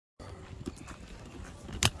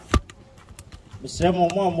Mr.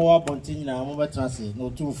 Momo Bontina, Mova Transit, no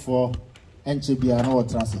 2-4, and Chibia, no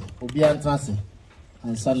transit, Obian Transit,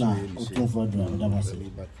 and Sana, OTUMFUO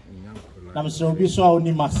Damasi. I'm so be so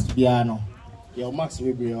only Max Biano. Your Max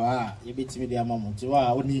will be you beat me the moment. You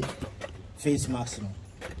are only face maximum.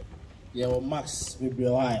 Your Max will be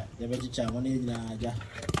why the vegetarian money in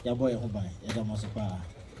your boy who buy, you must buy.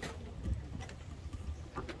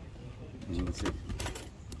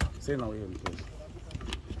 Say no, you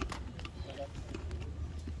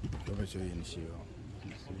show you in show.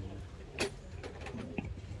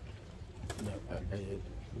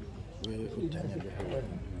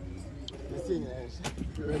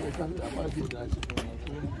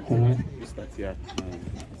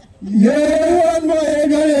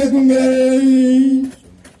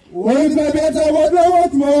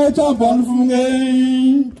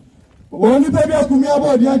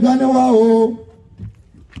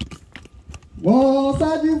 Was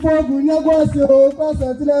searching for Gunyagwasio,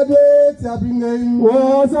 Constantine, Tabringing.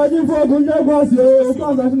 Was searching for Gunyagwasio,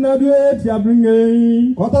 Constantine,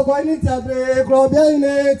 Tabringing. Cotocoin Tabre, Crobian,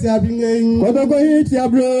 Tabringing. Cotocoin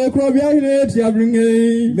Tabre, Crobian,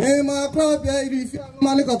 Tabringing. Mema Crobia, if you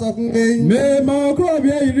Manicotoking. Mema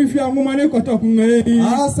Crobia, if you Manicotoking.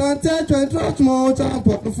 Asante to entrust more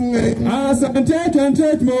champion from me. Asante to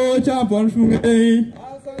entrust more champion from me.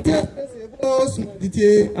 Boss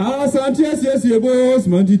Manditier. Asante, yes, your boss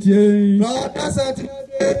Manditier.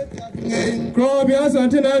 Crobia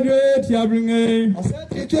Santina, Tabringing.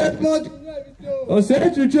 I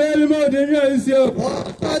said to tell him more than you is your.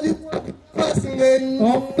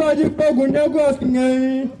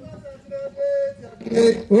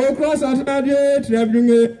 Oh, cross Antina,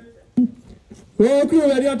 traveling. Oh, crew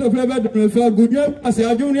ready to play better than felt good. I say,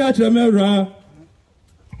 I do not remember.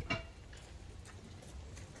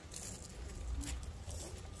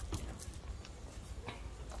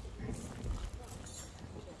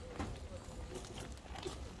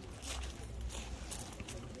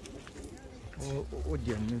 Oh,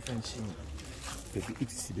 dear, no fancy.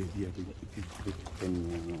 It's the idea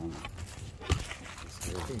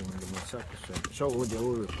so the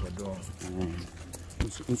old door.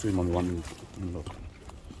 Swim on one look.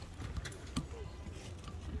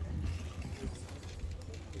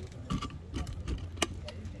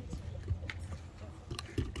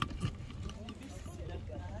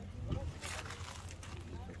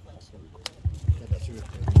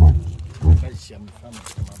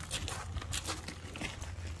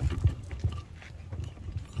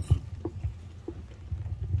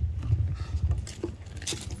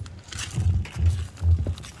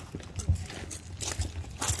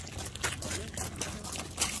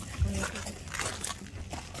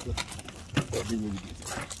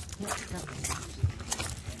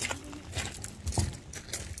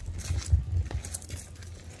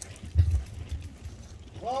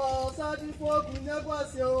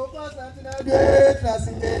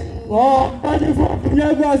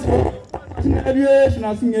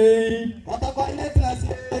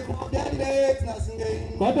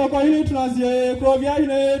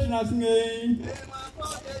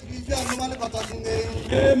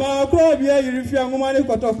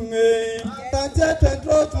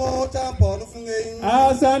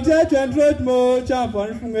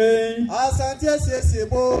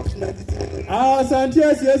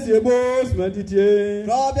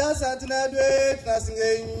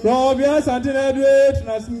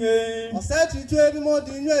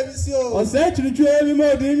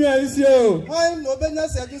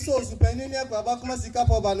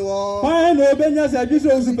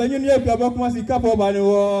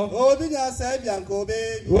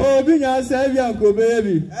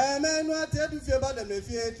 Baby. Amen. What tell you about them if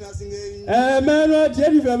you trusting? Amen. What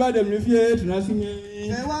tell you about them if you trusting?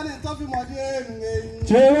 They want to talk more dear.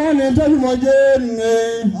 They want to talk more dear.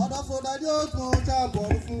 Order for that youth,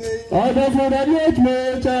 champion. Order for that youth,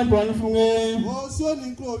 champion. Oh, so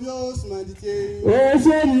including Manditier. Oh,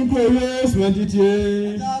 so including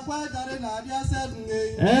Manditier. Nadia said,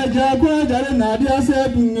 Jaguar Nadia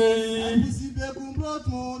said,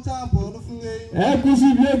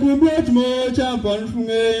 champion from me.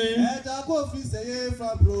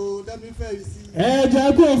 From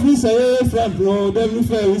Pro, them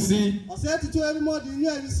fair see. I said to every more than you.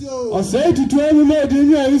 I said to every more than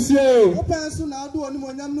you. What person I do on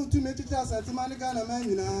one to make it as Antimanigan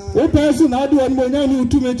Manina? What person I do on one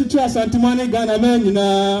to make it as Antimanigan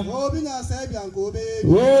Manina? Oh, being a Sabian go baby.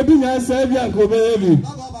 Oh, being a Sabian go baby.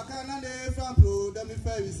 From Pro, them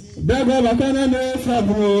fair see. Bacana from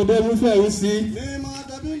Pro, them fair see.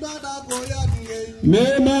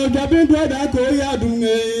 Mema Gabin Brother Koya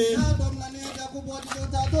Dunga.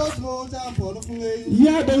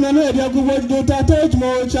 Ya dona no dia ku bodu tato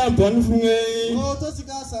mo champion funge. O to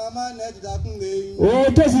sika sama na ejida kunge.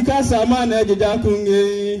 O to sika sama na ejida kunge.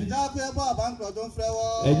 Eja ku ebo abankro don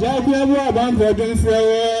frewo. Eja ku ebo abankro don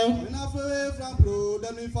frewo. Na frewe from pro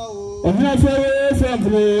dem ifa o. Na frewe from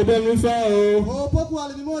pro dem ifa o. O poku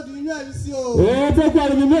ali mi mo di nyu ayisi o. O poku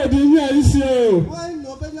ali mi mo di nyu ayisi o. Why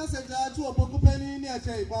no benya se ja tu opoku pani ni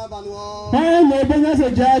eche ikwa abanu o. Why no benya se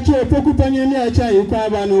ja tu opoku pani ni eche ikwa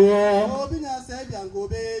abanu o. Obinya se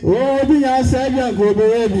jangobe. Obinya se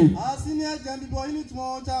jangobe bi. Asini jambi boy ni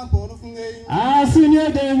tumo champion funge. Asini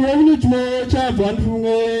jambi ni tumo champion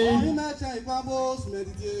funge. Oyi ma cha ikwa bo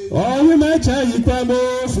smedite. Oyi ma cha ikwa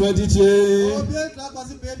bo smedite. Obi entra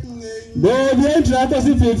kwasi petunge. Obi entra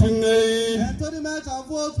kwasi petunge. Entodi ma cha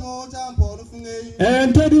vote mo champion funge.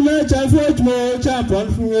 Entodi ma cha vote mo champion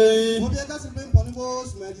funge. Obi ekasi pemponi bo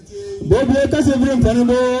smedite. Obi ekasi pemponi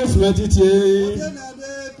bo smedite.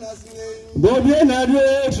 Bobi na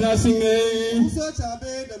dwe trasinge. Uso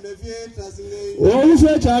chabe dem lefie trasinge.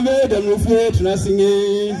 Uso chabe dem lefie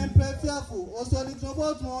trasinge. Emprefiafu oso ni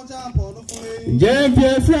trobot mo champion funge.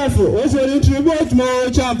 Emprefiafu oso ni trobot mo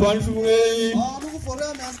champion funge. Onu fore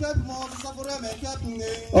men krep mo sa fore men krep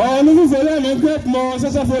funge. Onu fore men krep mo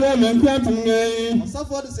sa fore men krep funge. Osa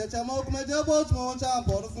fore se chama okumeje bot mo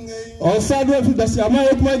champion funge. Osa do fu da chama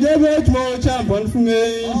okumeje bot mo champion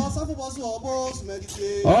funge. Osa fu bosu obo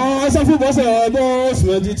smedite. Osa fu boss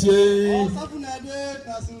medite.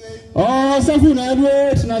 Oh, safu na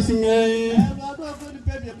dwe na singe.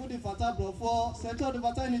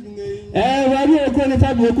 Wadi oko ni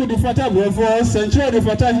tabi oku di fata brofo, central di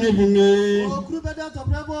fata ni bunge. Oh, krubedi ato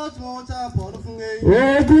brebo mo champion funge.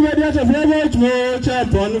 Oh, krubedi ato brebo mo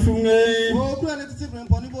champion funge. Oh, krubedi titi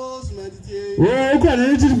bremponi bo smedite. Oh,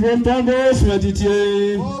 krubedi titi bremponi bo smedite.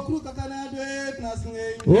 Oh, kru kakana dwe na singe.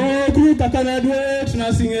 Oh, kru kakana dwe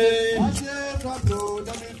na singe.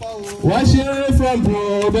 Wash it from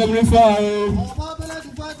pro, dem refer.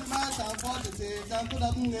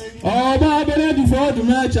 Oh, Babele du fort du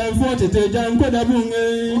match and fort it, Janko da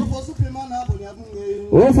bunge.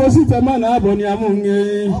 Oh, for Superman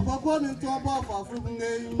Aboniamunge. Oh, Coco Nuntomba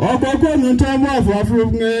for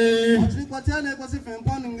Frugunge.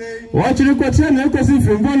 Watch the Quatian Ecosi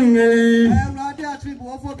from Bonunge. Radia Tribu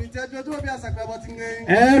for Vitajobi as a crabating.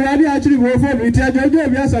 Radia Tribu for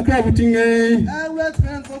Vitajobi as a crabating. Red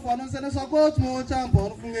friends of Anusan support more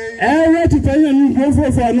champion. Red to pay and go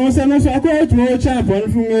for Anusan support more champion.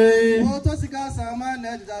 Oh, Tosika Sama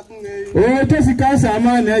Nedjakunge. Oh, Tosika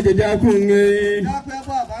Sama Nedjakunge.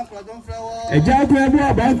 A Jacob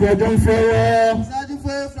Banco don't fail.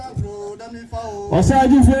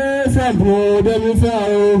 Osaju from Pro,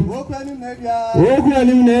 Demifao. Open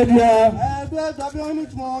media.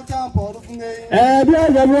 Edward more champion.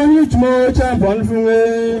 Edward more champion from me.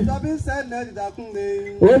 Dabin said Nedjakunge.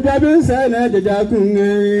 Oh, Dabin said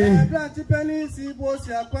Nedjakunge. Branch penny, see both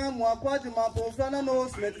Yaquam, Aquajima, Profana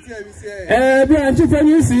knows Mediterranean. Branch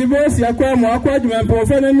penny, see both Yaquam, Aquajima,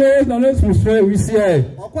 Profana knows we see.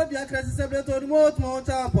 Okodia Cressy Sabato, more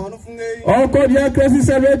champion from me. Okodia Cressy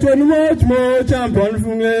Sabato, more champion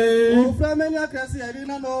from me. Oh, Flamania Cressy,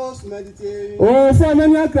 Arena knows meditate. Oh,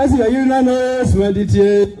 Flamania Cressy, Arena knows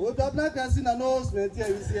meditate. Oh, Dabna Cressy knows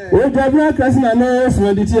meditate. Oh, Dabna Cressy knows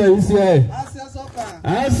meditate. Asia Soka.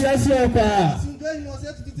 Asia Soka.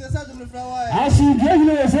 As you gave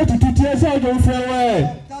me a set to tears out of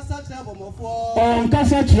flower. On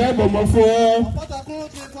Casa Trebom of four.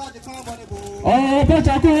 Oh, but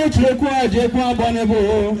I could require Jacob Bonabo.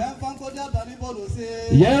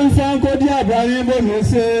 Young Franco Diabani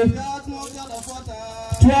Bonose.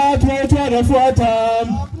 Twat of water.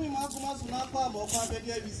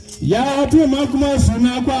 Ya tu Makumas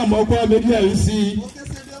Napa Mokwa Media.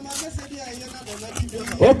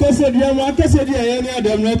 Okay, said I am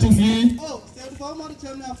not to fee.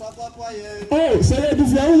 Oh, say if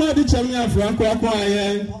you are not the champion of Franco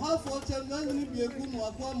Acquire.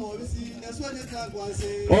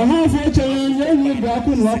 Or half a champion, young with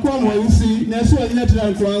Bakun Wakamo, you see, National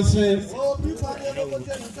Natural Transfer.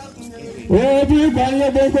 Oh, be by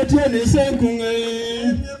your Bocotin is saying, eh,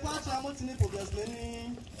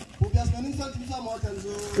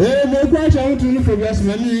 no quite out to look for gas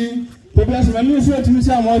money. Progress money so to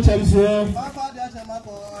some more chance. Papa,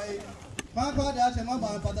 that's a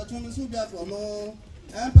mama, but the two is be for more.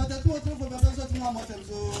 And but the two for the more chance.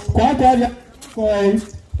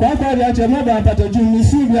 Quite a mother, but the Jimmy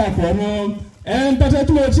Subia for more. And but the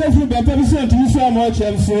two are cheerful, but the to some more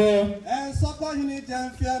chance. And so you need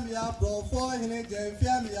to fear me up, for you need to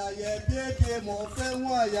fear me. I pay more friend.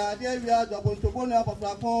 Why, yeah, there we are double to one up of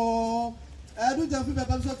do Jamfi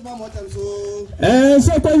Pepper to my motor so.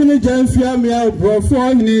 So calling Jamfia meow,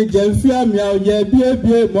 Brofoni, Jamfia meow, yeah,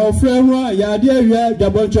 be more friend, ya dear,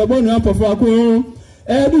 double trouble, no papa.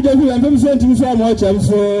 Do Jamfi and Pepper to so much.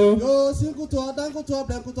 So, yo, single to a dangle to a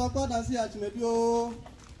blank to a cord and see at Medio.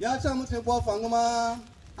 Yacham to a Fangoma.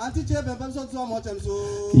 Auntie Chip and Pepper to a motor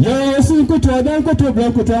so. Yo, single to a dangle to a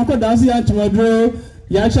blank to a cord and see at Medio.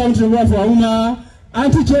 Yacham to a Fangoma.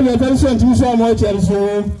 Auntie Chip and Pepper to so much.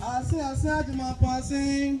 So, I see my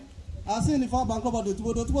passing. I see the far bank over the two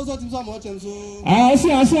was so much and so. I see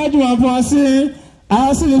my passing.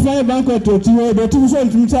 I see the fire bank to the two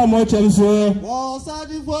so much and so. Was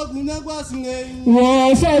Sergeant for Gunagua singing.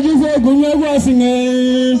 Was Sergeant for Gunagua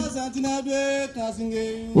singing.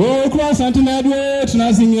 Oh, cross Antinadway,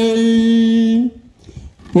 singing.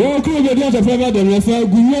 Oh, could the other favor the refer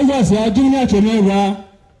Gunagua, I do not remember.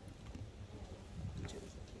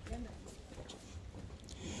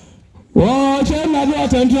 Oh, Chen, I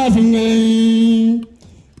don't traffic.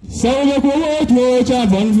 So the court will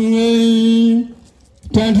chap on me.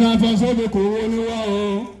 Ten trappers over the court.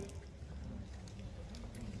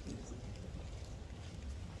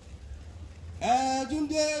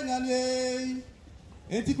 Jumde Nanye,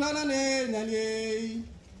 Etikwana Nanye,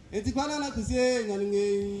 Etikwana Nakuse Nanye,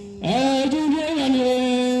 Jumde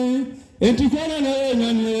Nanye, Etikwana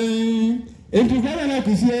Nanye, Etikwana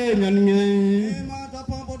Nakuse Nanye.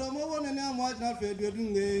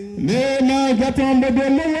 Nena gatombe de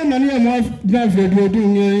moyo nani ama dafe de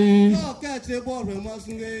dunye. Yo catch a ball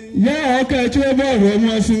remorsing. Ya catch a ball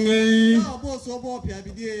remorsing. Ya boss obo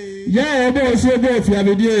piabide. Ya boss obo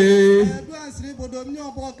piabide. Advance ribodo mi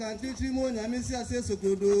obo country trimo nyamisi ase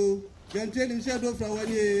sokodo. Gentile shadow from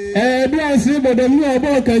wani. Advance ribodo mi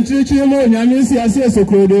obo country trimo nyamisi ase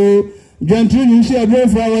sokodo. Gentile shadow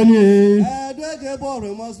from wani. Adwege ball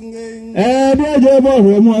remorsing. Adwege ball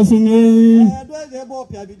remorsing. Adwege ball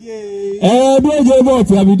piabide. Adwege ball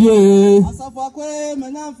piabide. Asafakwe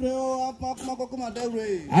menyanfre o apakuma kokuma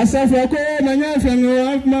dewe. Asafakwe menyanfre o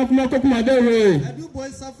apakuma kokuma dewe. Edu boy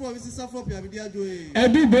safro wisi safro piabide ajoe.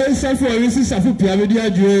 Edu boy safro wisi safro piabide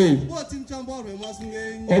ajoe. Obo team chamber remorsing.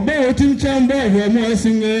 Obo team chamber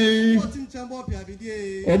remorsing. Obo team chamber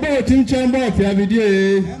piabide. Obo team chamber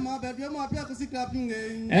piabide. Emma bedwe mo apia kusi clapping.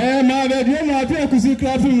 Emma bedwe mo apia kusi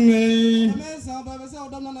clapping.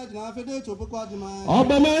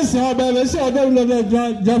 Ọba mẹ́sàn ọba ẹ̀sẹ̀ ọdọ́ ìlọ́dọ̀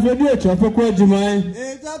jàfẹ́dí ètò àpòkò ẹ̀jùmọ̀.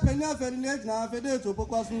 Ẹja pẹ̀lú àfẹ́rí ẹ̀jìnà àfẹ́dí ètò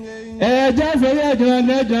àpòkò àsúnwé. Ẹja pẹ̀lú ẹ̀jìnà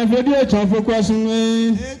àfẹ́dí ètò àpòkò àsúnwé.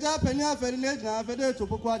 Ẹja pẹ̀lú àfẹ́rí ẹ̀jìnà àfẹ́dí ètò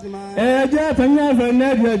àpòkò àjùmọ̀. Ẹja pẹ̀lú àfẹ́rí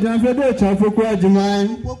ẹ̀jìnà àfẹ́dí ètò àpòkò àjùmọ̀.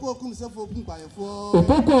 Òpókò okùn sáfù okùn pààyẹ̀fọ́.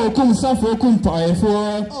 Òpókò okùn sáfù okùn pààyẹ̀fọ́.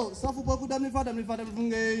 Ó sáfù pọ́kú dámífà dámífà dámífà.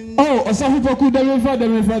 Ó ọ̀sáfù pọ́kú dámífà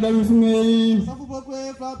dámífà dámífà. Sáfù pọ́kú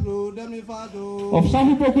fàpro dámífà dò.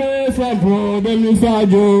 Ọ̀sáfù pọ́kú fàpro dámífà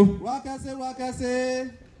dò.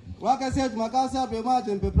 Wakase jumakasa be ma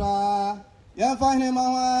jempepra. Yan fahine ma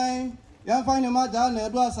wai. Yan fahine ma dal na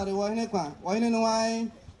do asare wahine kwa. Wahine no wai.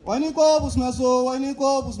 Wahine ko busmeso, wahine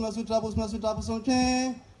ko busmeso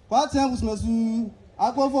trabusonke. Kwatia busmeso.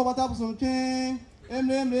 Akofo bata busonke.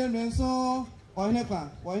 Emre so. Wahine kwa.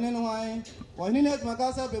 Wahine no wai. Wahine ne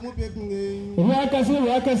jumakasa be mu pekunge.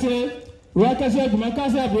 Wakase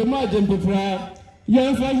jumakasa be ma jempepra.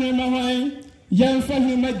 Yan fahine ma wai. Yan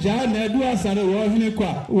fahine ma ja na do asare wahine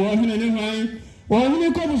kwa. Wahine ne wai.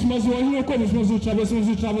 Wahine ko busmeso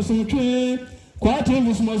trabusonke. Kwatia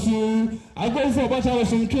busmeso. Akofo bata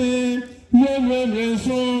busonke. Emre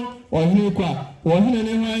so. Wahine kwa. Wahine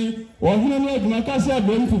ne wai. Wahine ne jumakasa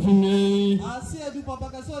be mu fufunye. Asi edu papa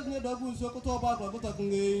kaso ni dogu so kuto ba kuto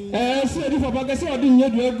kunge. Si edu papa kaso di nye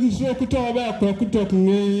dogu so kuto ba kuto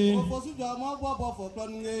kunge. Ofosu jo mo bo fo kro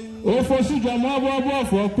nge. Ofosu jo mo bo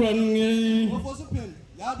fo kro nge. Ofosu pin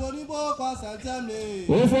ya do ni bo kwa santiamre.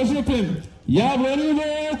 Ofosu pin ya do ni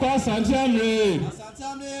bo kwa santiamre.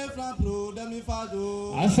 Santiamre from pro demi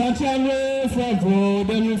fado. Santiamre from pro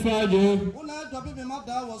demi fado. Una do bi ma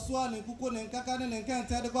da wo so ani kuko ne nkaka ne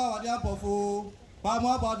nkente de kwa wade apofo. Pa mo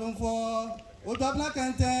abadun fo. O do na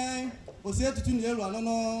kenten. O se tutu ni eru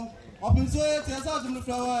anono. Opin so e ti esa dum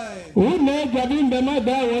frawe. O ne gabi mbe ma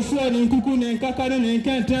da wo so ani kuko ne nkaka ne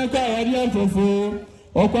nkente kwa wade apofo.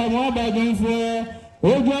 O kwa mo abadun fo.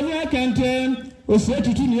 O do na kenten. O se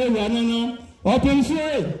tutu ni eru anono. Open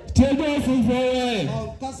say, tell the full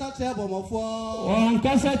On Casa Trebomofo. On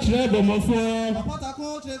Casa Trebomofo.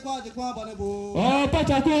 Pataco Trequa de Quabanebo. Oh,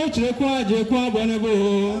 Pataco Trequa de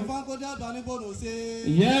Quabanebo. Fanco de Banebo say.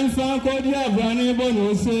 Yan Fanco de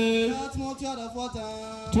Banebo say. That's more to the water.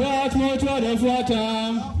 To the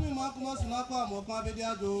water. kuma suna kwa mo kwa be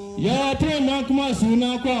diajo. Ya tema kuma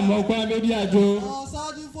suna kwa mo kwa be diajo.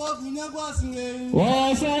 Osaji fo gunya gwa singe.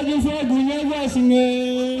 Osaji fo gunya gwa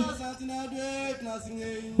singe. Santina de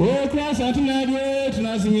tnasinge. O kwa santina de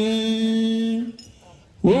tnasinge.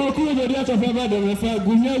 O ku be dia to fa ba de fa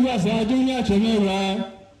gunya gwa sa dunya chemera.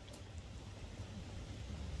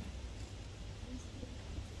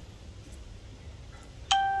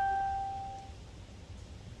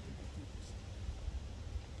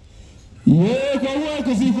 Ye ko wo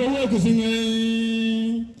kusi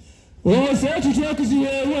nge. O se tutu kusi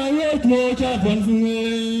ye wo mo cha pan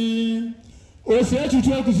funge. O se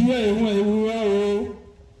tutu kusi ye wo o.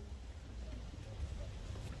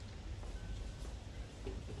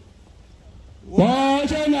 Wa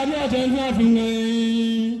cha na do ten fa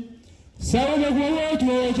funge. Sa wo ko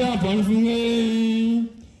mo cha pan funge.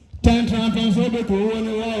 Tan tan pan so be ko wo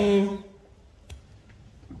ni wa o.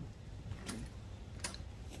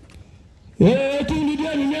 Tundi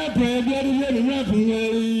dia ni apre dia ni apunge.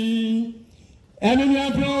 Emi ni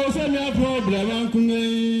apro se ni apro blema kunge.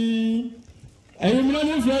 Eyi mna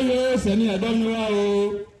ni flo yo se ni adam ni wa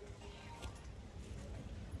o.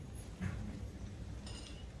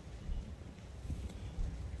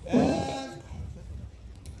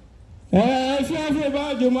 Fi afro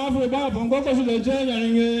ba jo ma afro ba pon ko so le je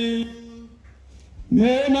yange.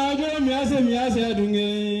 Me ma jo mi ase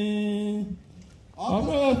adunge.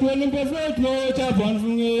 Abo ko ni perfect no cha bon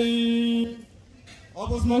funge.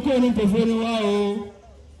 Abo smo ko ni perfect no wa o.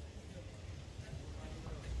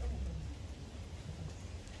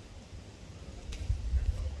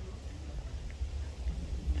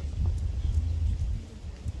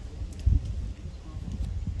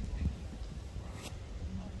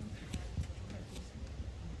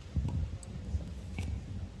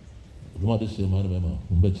 Luma de se mano mema,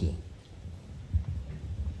 umbeche.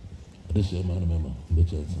 De se mano mema,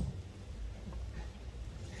 umbeche asa.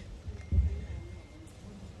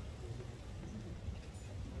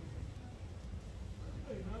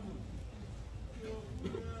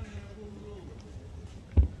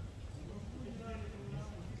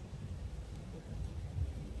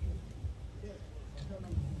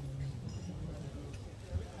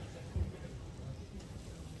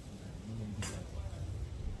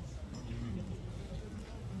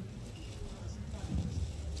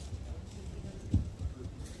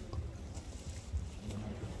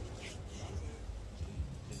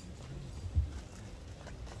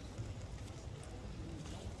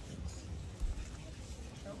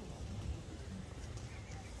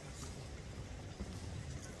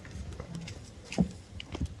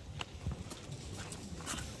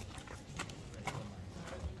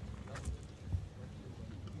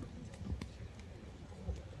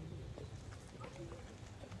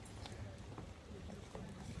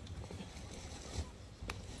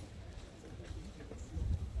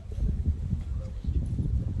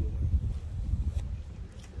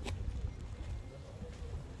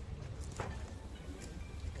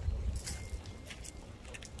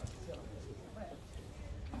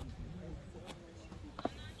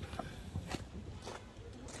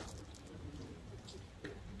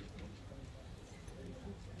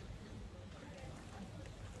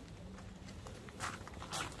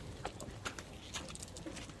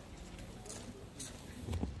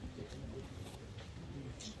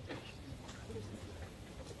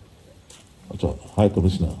 High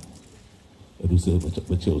Commissioner, I say,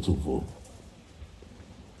 but you're too full.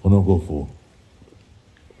 I'm not go for.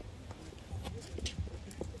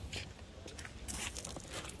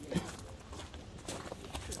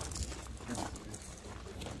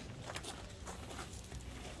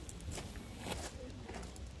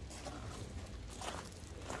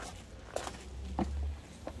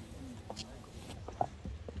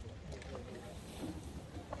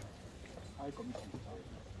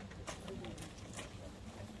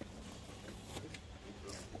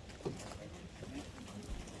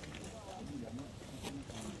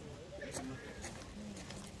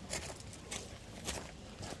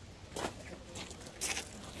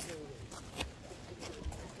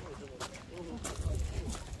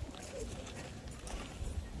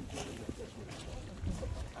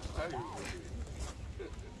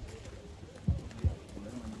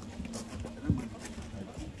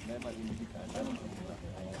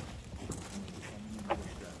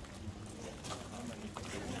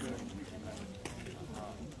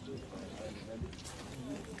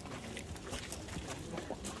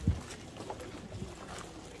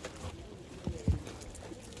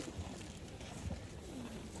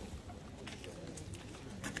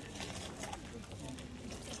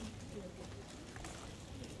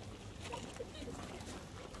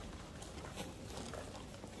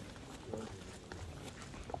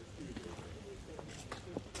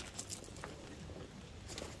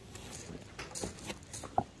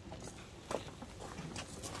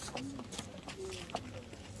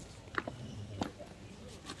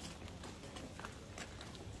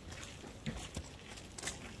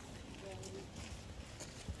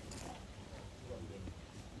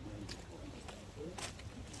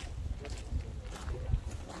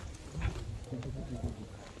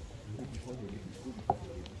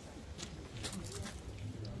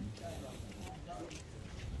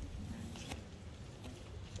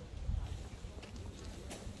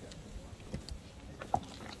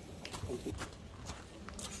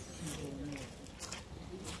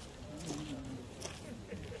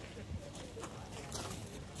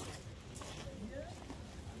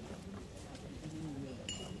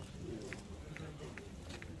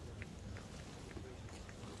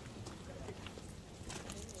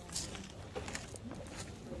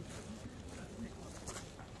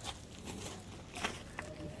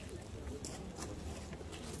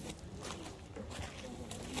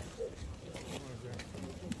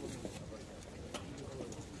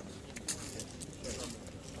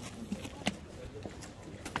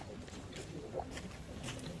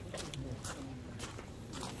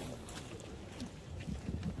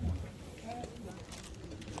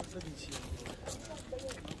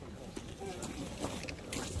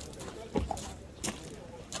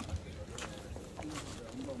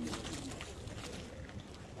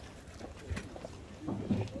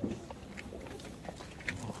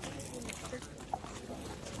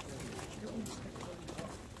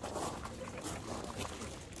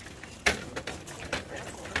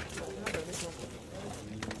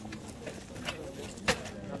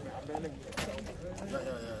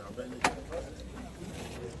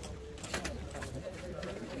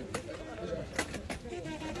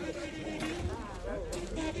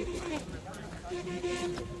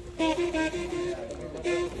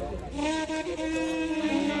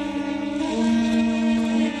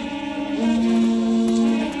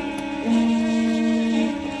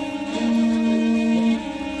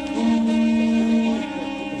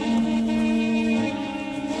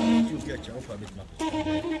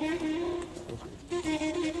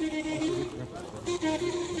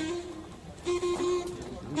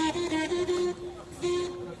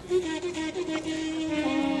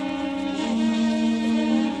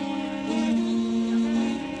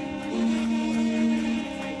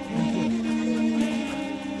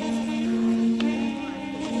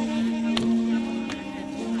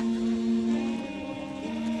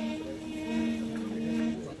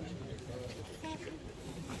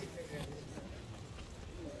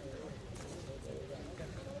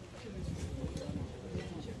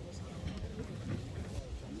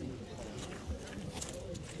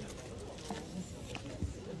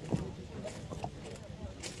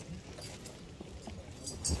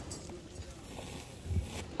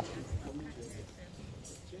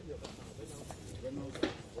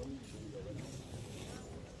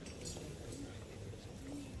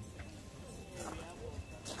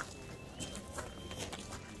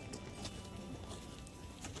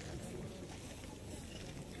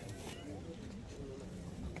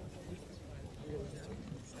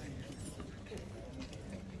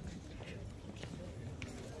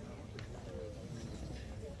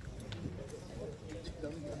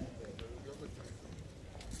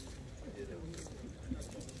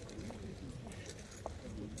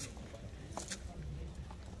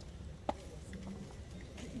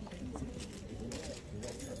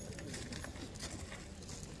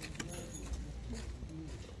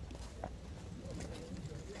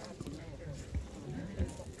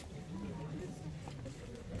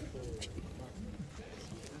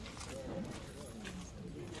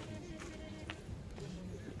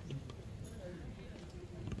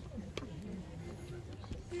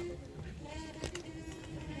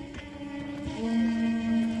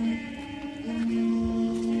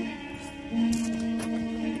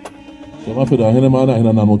 So my friend, I hear man, I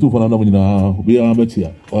hear no 2 for another now. Be a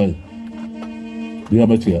better. Oi. Be a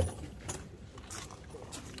better.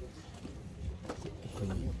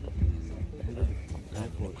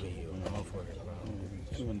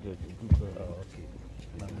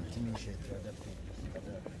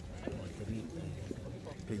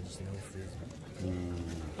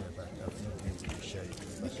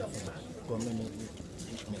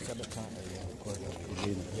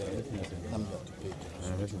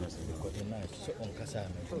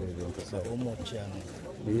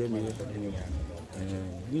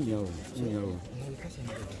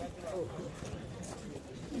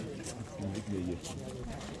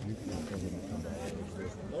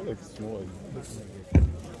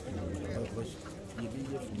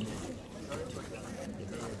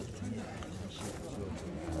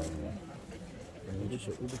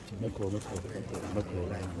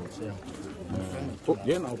 Oh,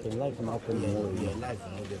 yeah, now open life and open more. Yeah, life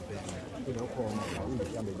and all the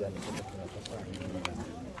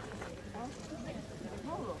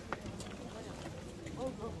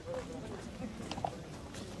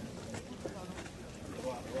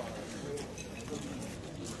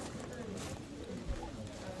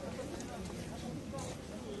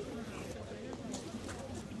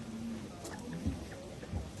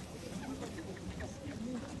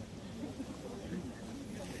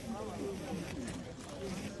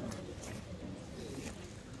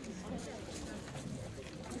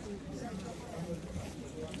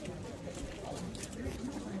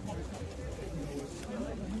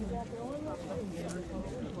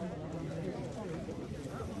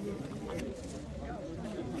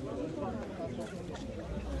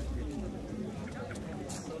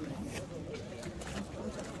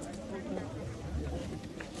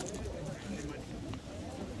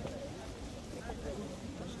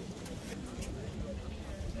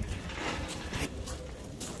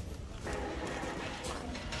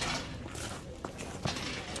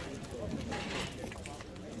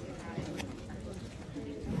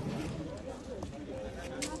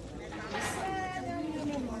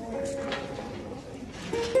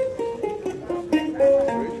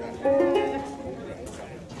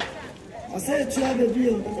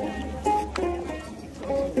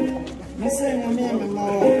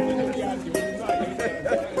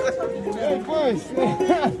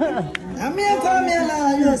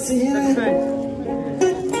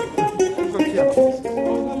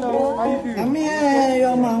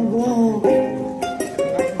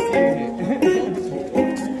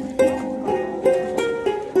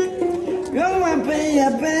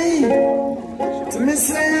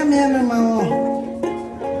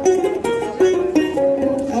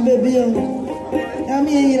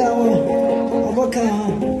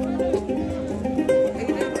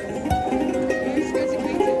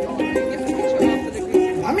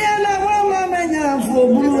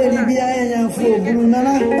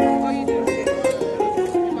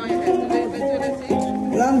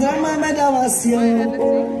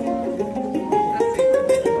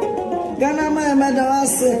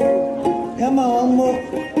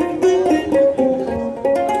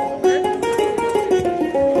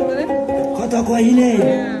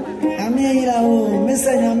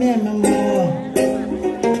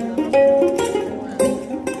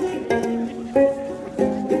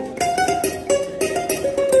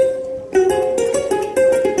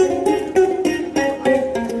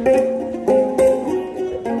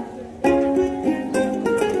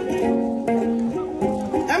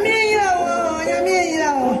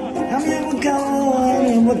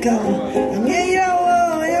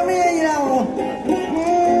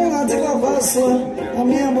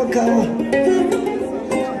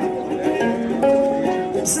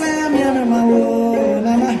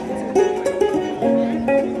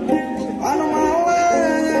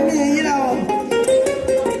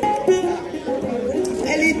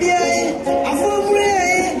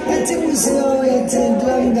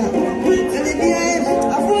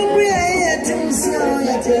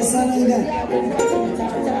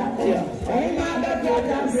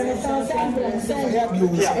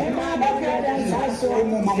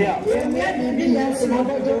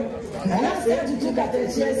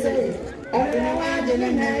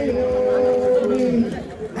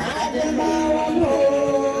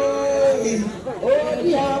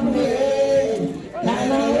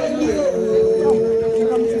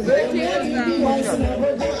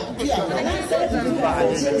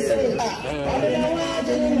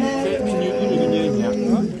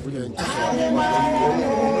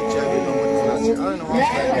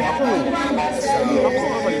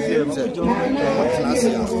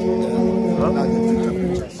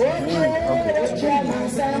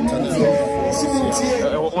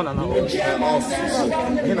on and off.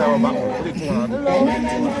 You know about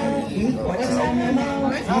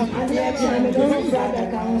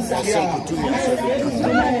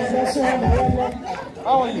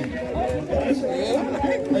how are you?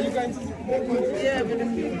 Are you guys? Yeah,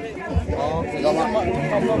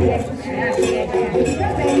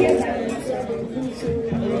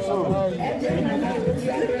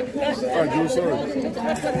 I'm sorry.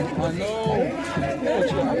 I know.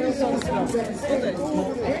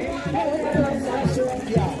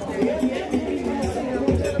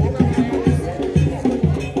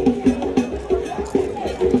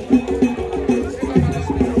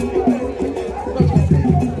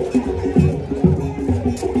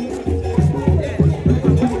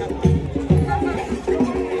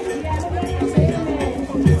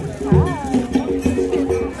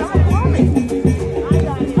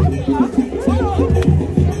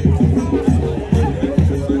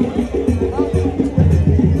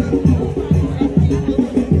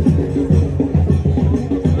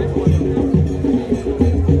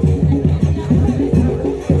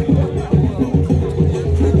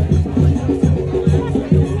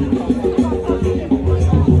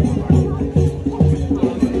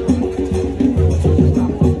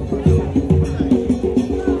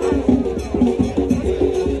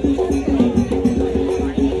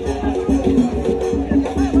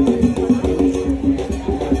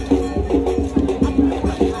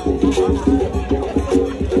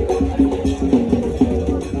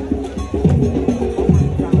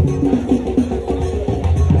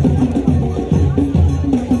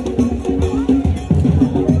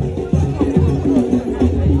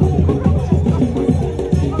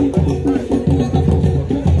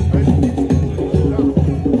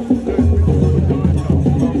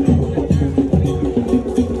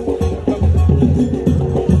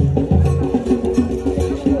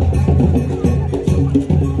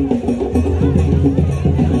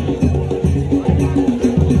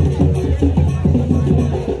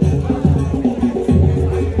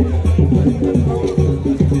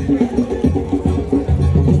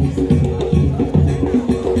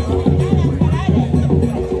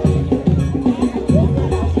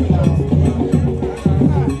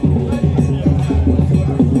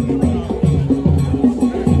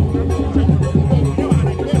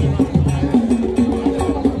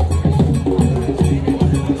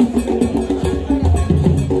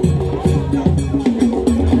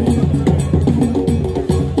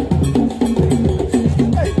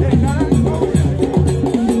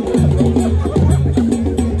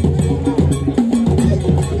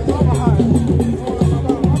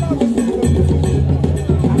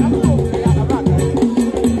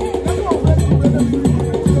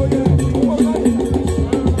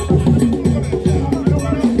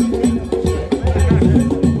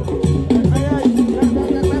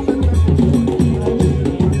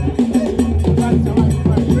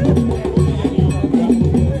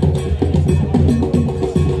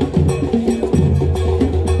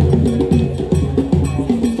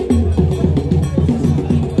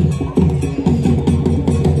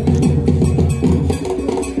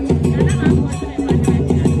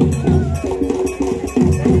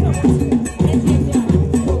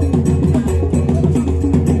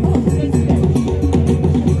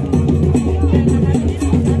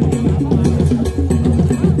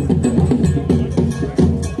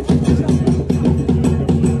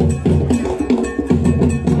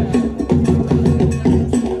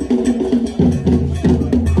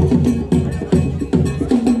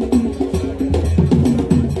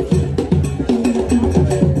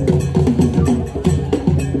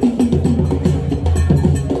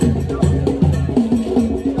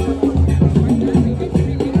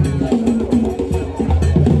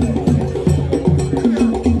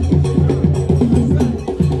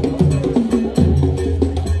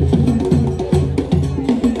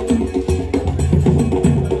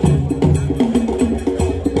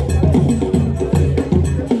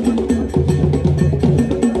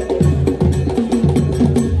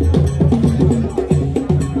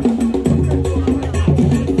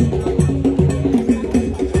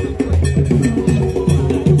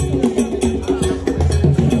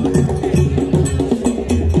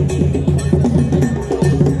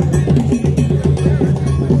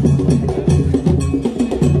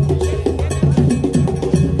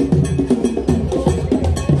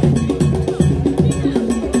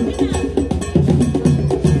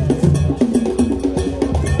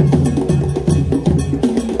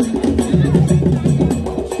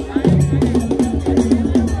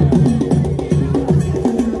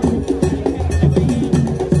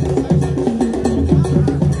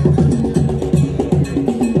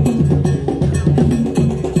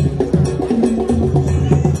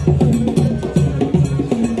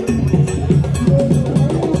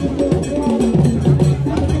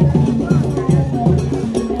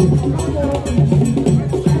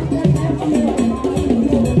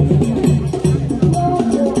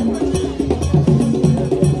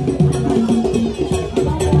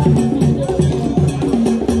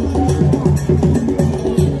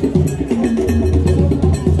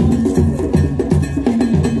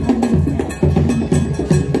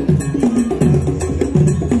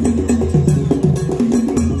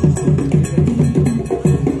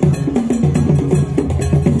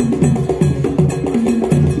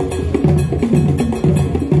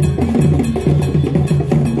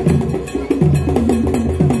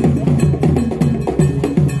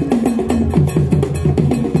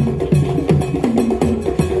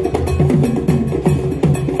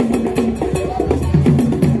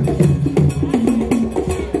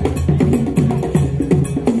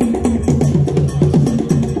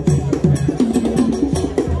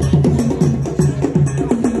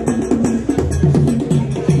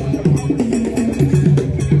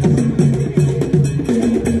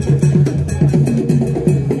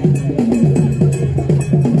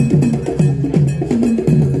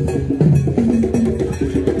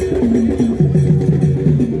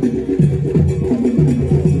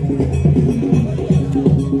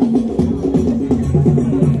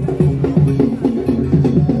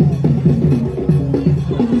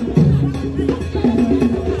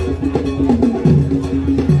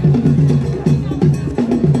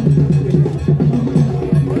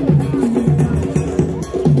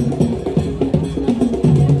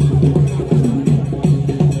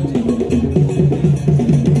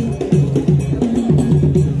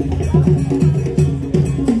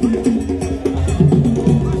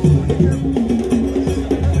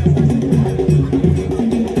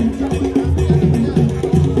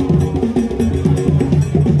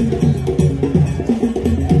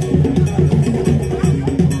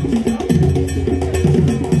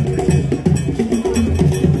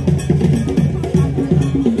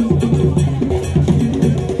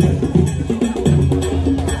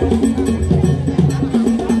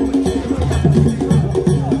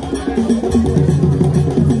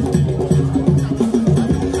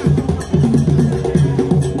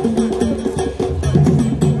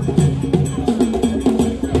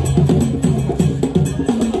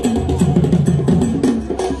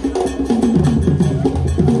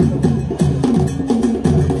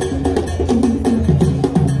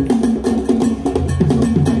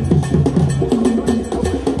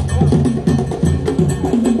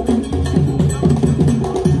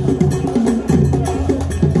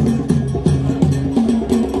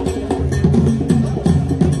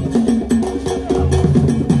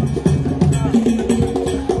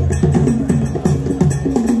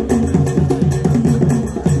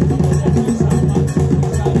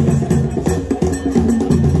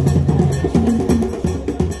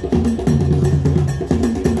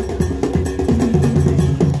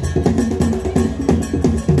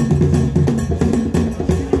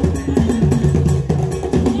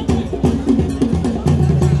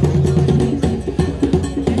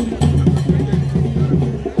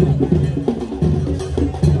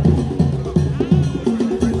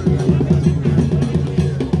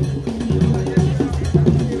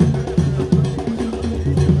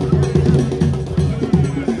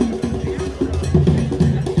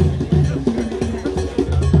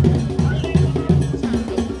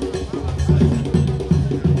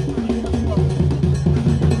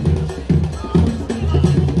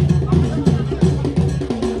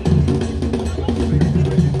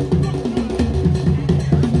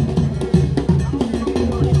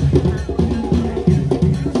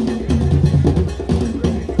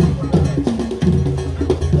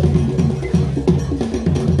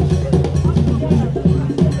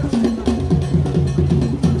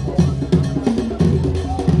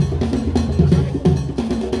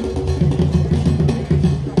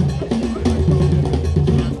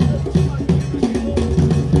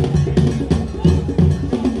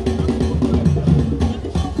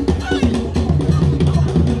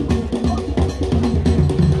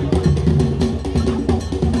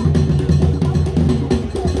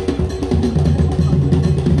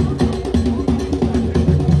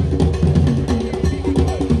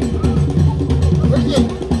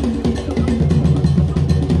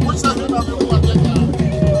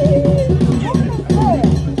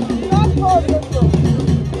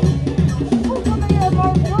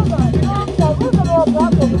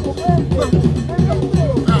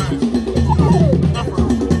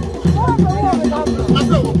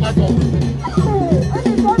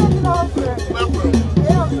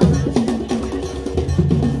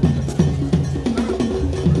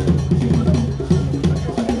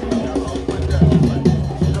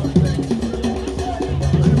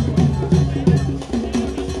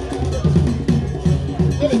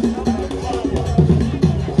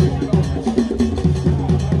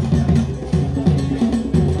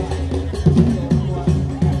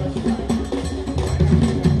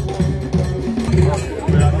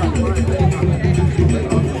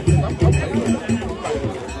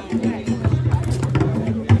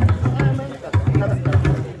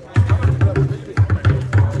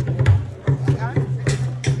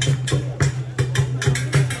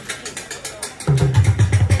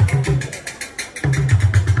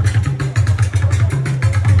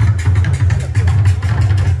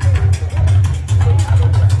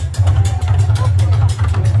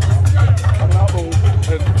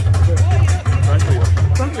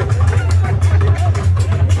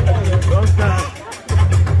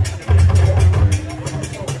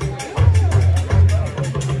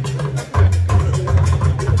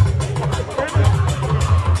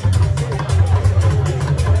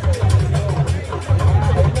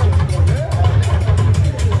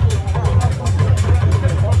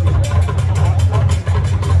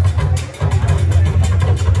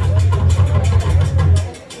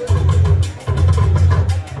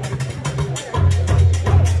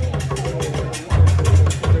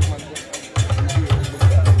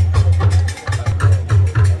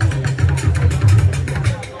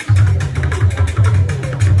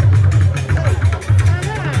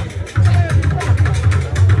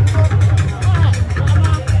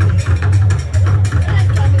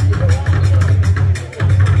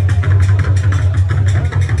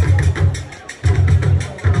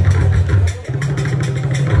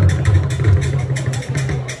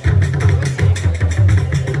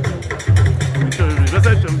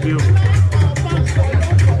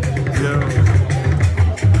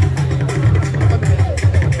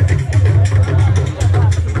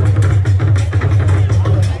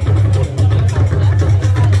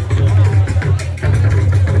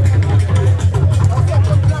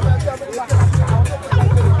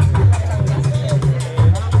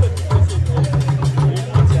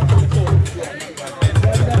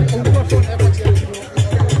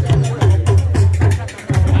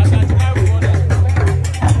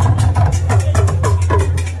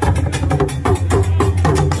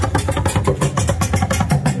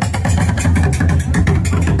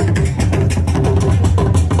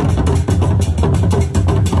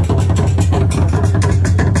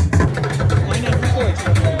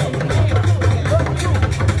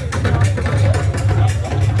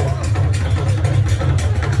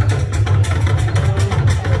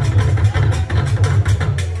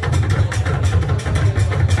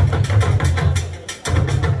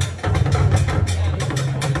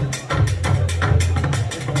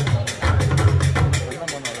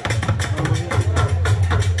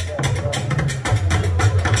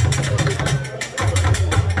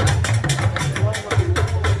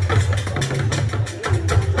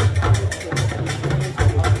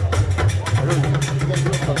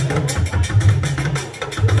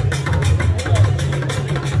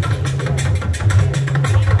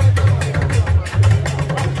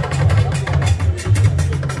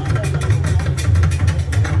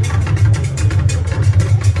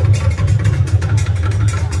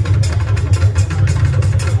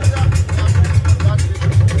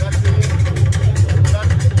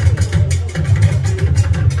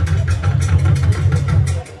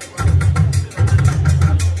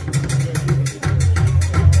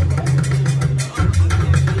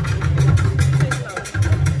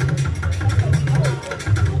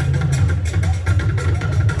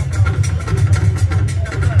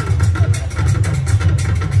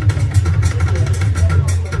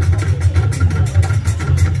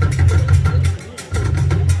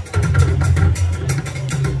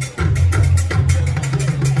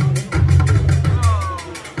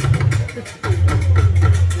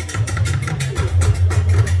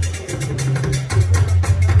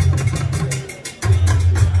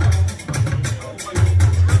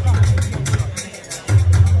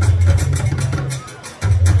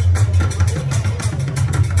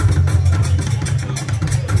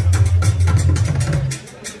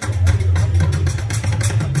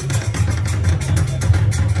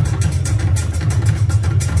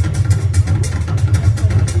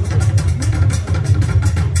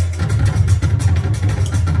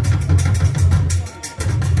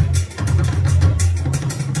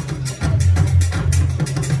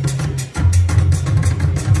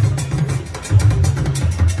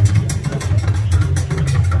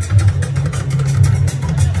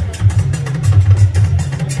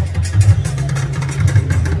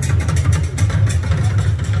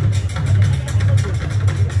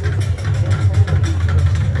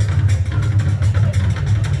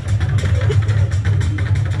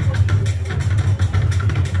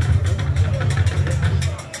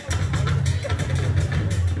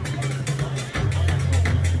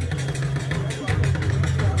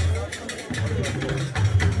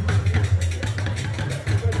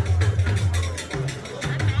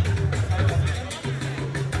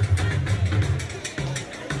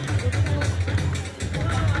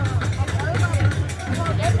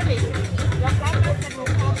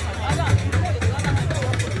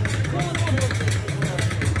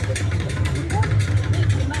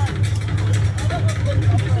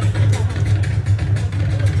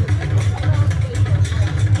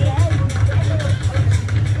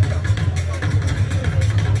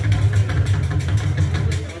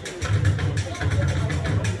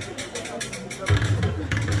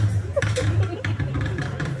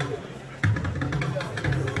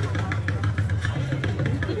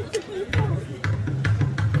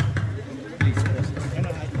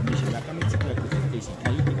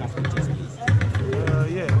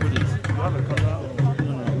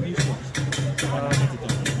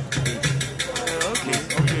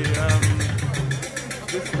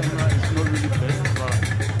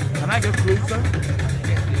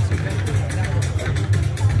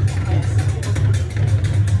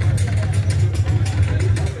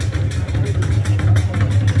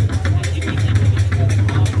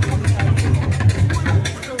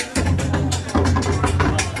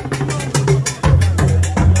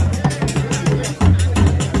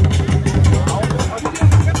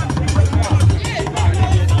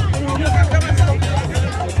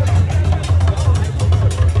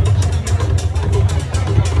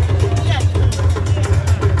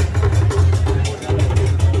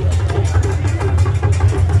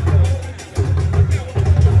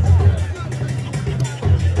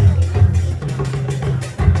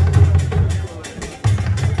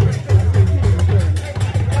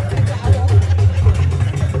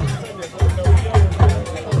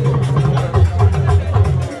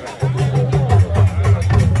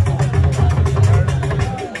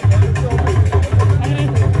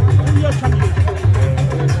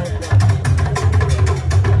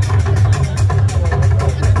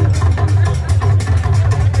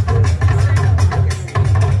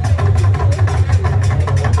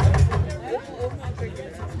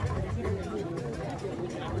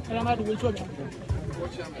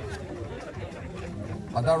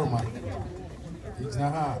 Adaroma, it's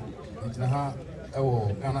Naha,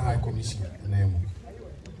 Ghana High Commission name.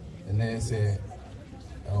 And then say,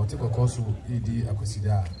 I'll take a course to ED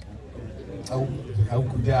Acosida. How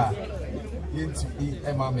could ya? Yet be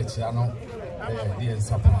Emma Mechiano, dear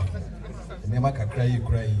supply. And then make a cry, the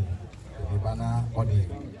banner or the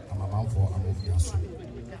Amam for a movie. I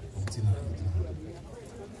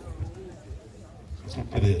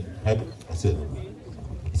said,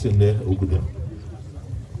 there, Oguda.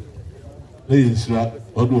 They insra,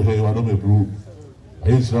 although hey, I don't know, blue. I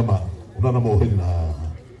insra, none of more hidden.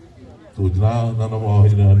 So now, none of more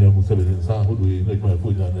hidden them, 7 San, who do we make my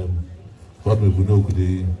food on them? What we would know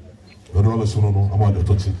today, but all of a sudden, I'm on the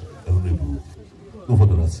touching, and we blue. No for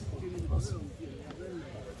the last.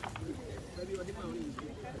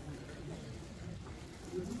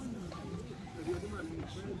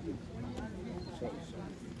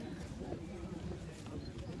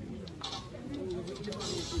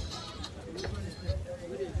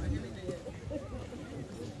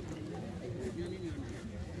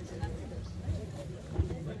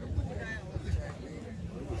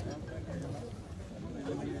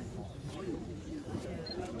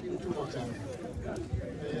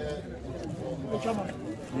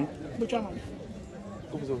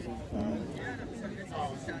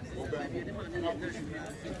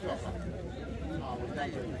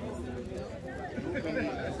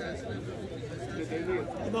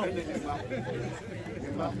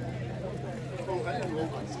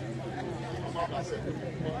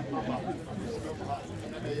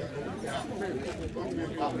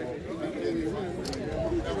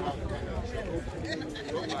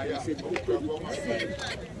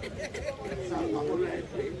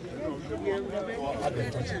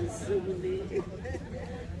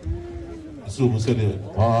 So we said it.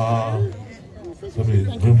 So we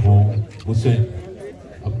we say,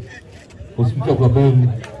 we speak about them.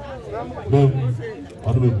 I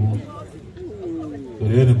don't know. So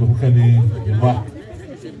the end of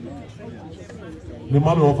the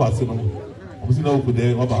man of us, we see now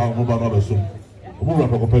today about how mobile so. We move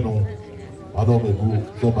up a company. I don't know.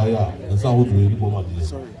 So by and some would be the I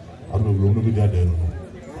don't know. We there. I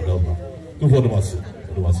don't know. Two for the mass.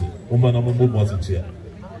 The mass. Woman, I'm more mass here.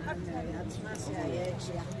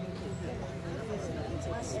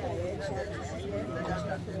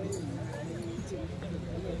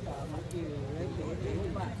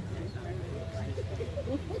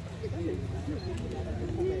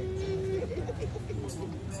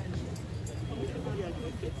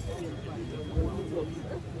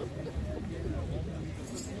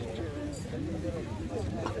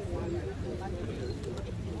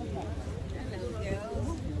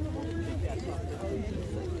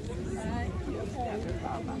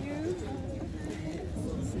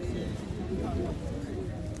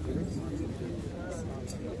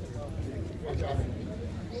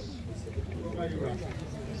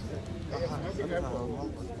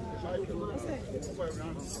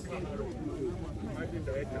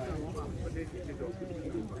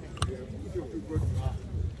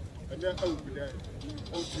 And then over there,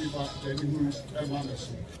 OTUMFUO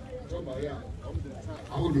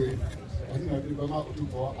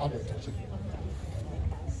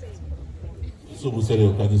So we said,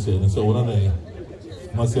 you can say, and so one of the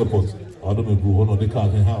mass airport, I don't know, one of the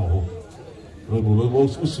cars in how we will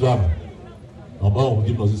slam. About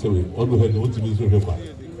him, as I say, all we had no intimate paper.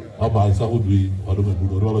 About some would be, I don't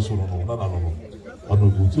know, the rubber soon, no, I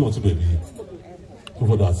don't know, too much baby.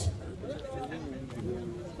 For that.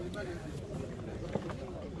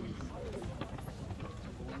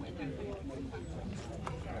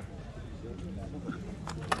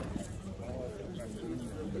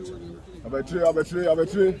 Abattoir.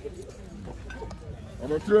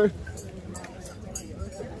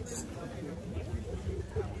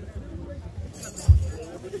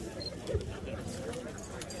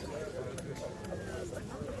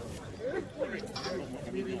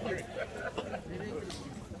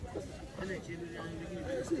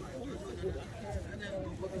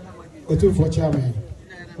 OTUMFUO chairman,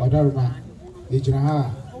 Odaruma,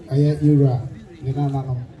 Ejinaha, Aya Ura,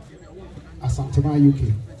 Nenanano, Asantema UK,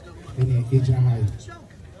 in Ejinaha.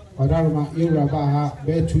 Odaruma, Ura Baha,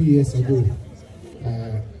 bear 2 years ago.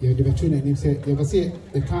 Your debatun and him said, you ever say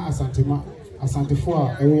the car Asantema,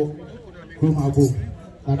 Asantefua, room abo,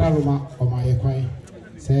 Odaruma, or my equine,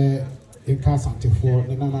 say, a car Santefua,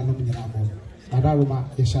 Nenanano Minamo. Odaruma,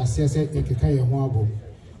 you shall say, a Kikaya Moabo.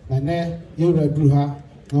 Nane, Ura Bruha.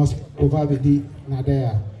 Nos probably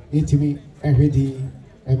Nadea, intimate everyday,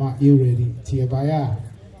 Emma, you ready, Tiabaya,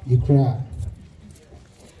 you cry.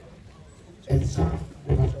 And so,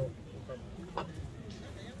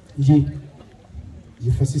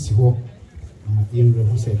 ye fasisi ho yewura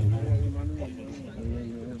ho se na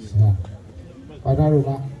so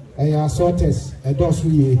adaroma eya sorters edosu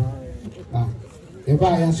ye na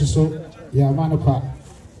eba ya so ya manokwa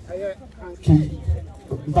ki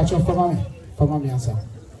mpacho fama me ansa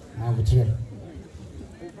na butre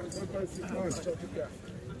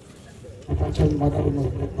mpacho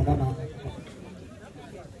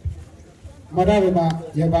madaroma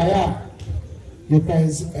ya baya you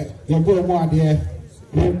guys you go more there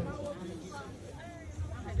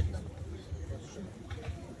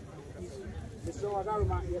so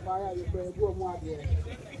adaroma ya baya you go more there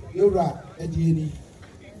yura ejini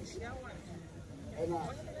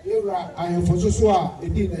yura ayefo so a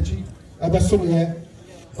edi nachi ebesom ye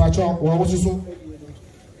pacho wo so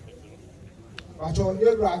pacho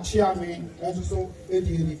yura chiame so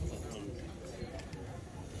edi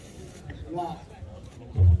na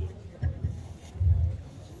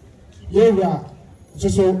yura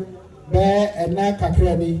so be ena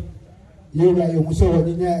kakra ni yura yo so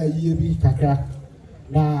woni nya ayi bi kakra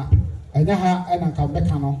na enya ha ena ka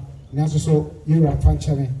beka no na so yura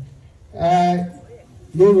fanchane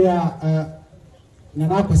yura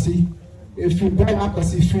na akwasi efi ba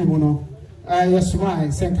akwasi fi mu no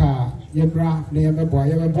yesuma senka yebra na yebeboa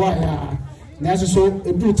ya na so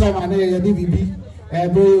edu time na ye di bibi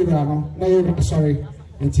yura no na yura sorry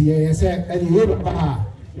enti ye say any yura ba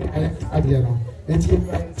adie no enti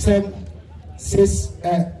sem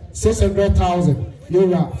 600,000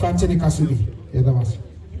 yura fanchane kasubi yedamas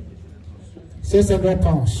 600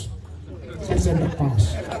 pounds 600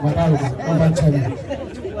 pounds. Madam, over China.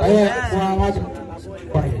 I want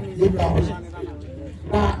you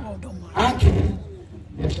Aki.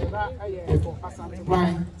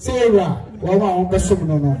 My Sarah, well, I want to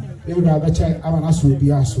no. You would have a check. I want us to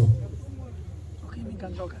be also. Okay, we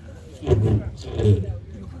can talk. I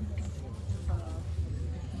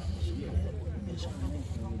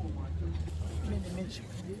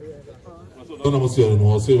don't know, say,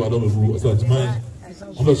 I don't know, that's mine.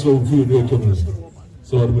 I'm not so good at community.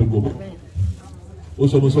 So I don't go.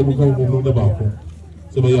 Also, I'm so good at the back.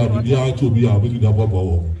 So I have the eye to be able to have a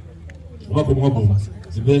ball. I'm not going to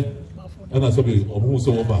go. And I said, I'm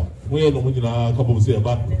also over. We are not going to say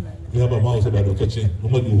about we have a mouse about the kitchen. No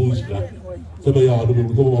matter who's that. So I have to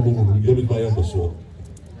go about giving my own soul.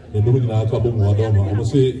 And doing a couple of more. I'm going to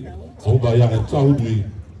say, I'm by a child.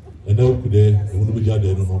 And now today, I'm going to be judged.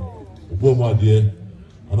 I don't know. My dear.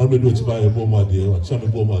 And I'm going to buy a bomb, my dear, or channel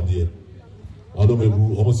bomb, my dear. I don't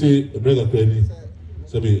know, I'm say a mega penny,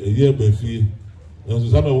 say a year by fee, and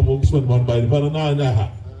some woman spent one by the banana and a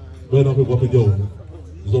half. When I'm going to go,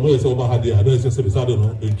 so much over had the other says, I don't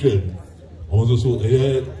know, in train. I was also a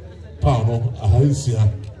year pound, a high sea. I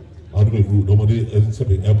don't know, nobody else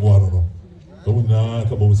said, everyone. Come now,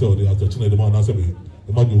 come on, say, the touching the man, I said,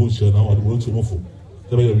 the man who share now, I don't want to move.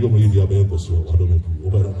 Tell me, you're going to be able to, I don't know,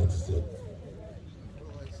 over on that side.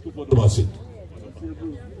 Tomasi.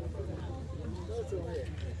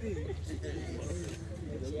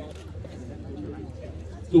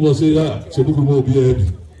 Tu vas say ah, c'est beaucoup moins bien.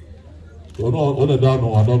 On a dans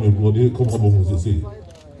nos adams et brodé comme on vous essaye.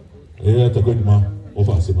 Et t'as connu ma, on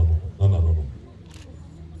va c'est non.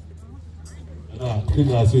 Ah, qui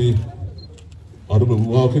n'a assez, adams et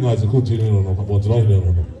brodé, qui n'a assez continué non, on va travailler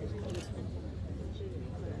non.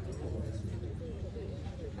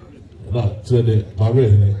 Là, c'est des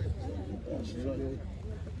barrières.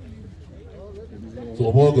 So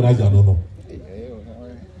I'm organized, I don't know.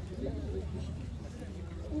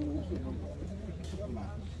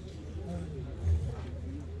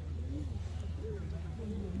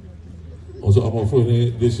 Also, I'm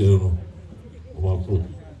afraid this year, no. I'm afraid.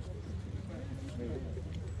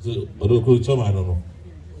 So, I don't know, I don't know.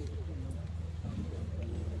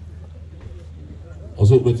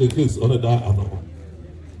 Also, but the kids on the dark, I don't know.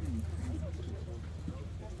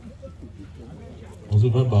 Also,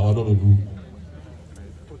 remember, I don't know.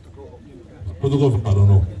 Protocol, I don't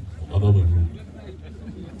know. I don't know.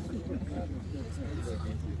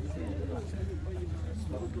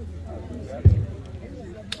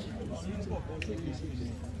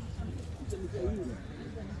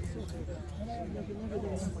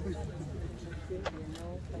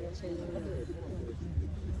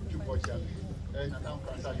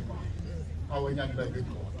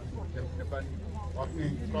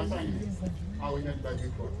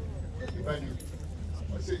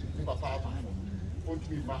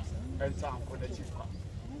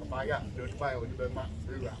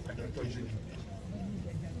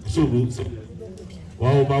 So,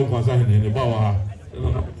 wow, about in the bower.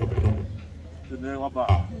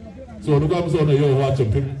 So, the comes on your watch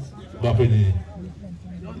of him, Bappini.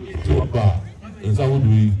 to bar, and so would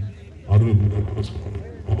we. I don't know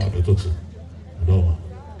about the touch. No,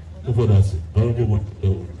 for that, I don't know what.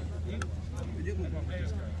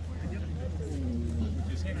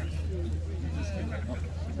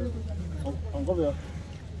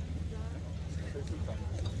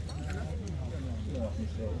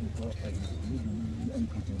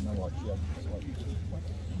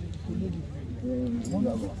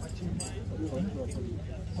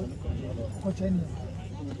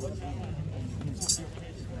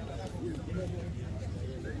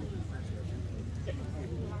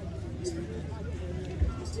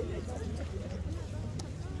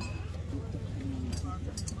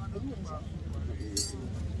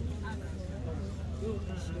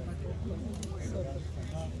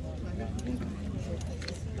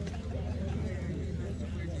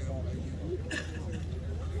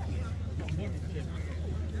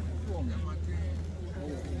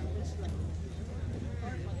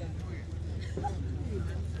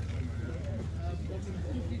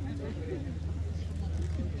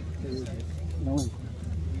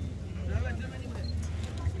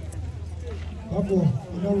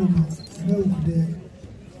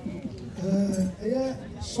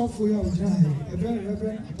 Software was a very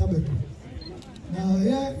reverend Atabedu. Now,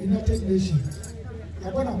 here, United Nations, I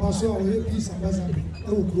want to pass over a peace ambassador,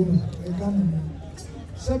 a woman, a gun.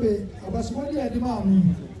 Sabe, I was one year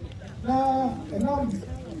demand. Now, and now,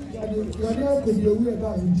 you are there could be a way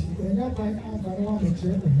about it, and that time I don't want to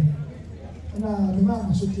check. And the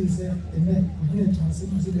man should say, and then I didn't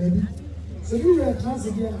translate the baby. So you were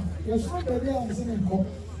translating, you're so baby, I'm saying,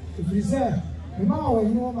 if you say, Mama,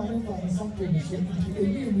 you know, my name is something. So, if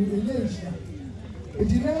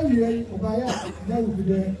you know, you will be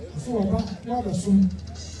there. So, rather soon.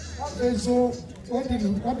 So, what did you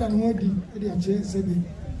say?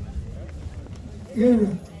 Here,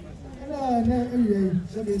 and I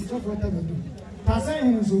so whatever do.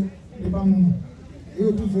 Passing so, the Bamu,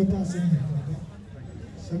 you do for passing.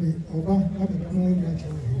 Sabi, Oba, I know you.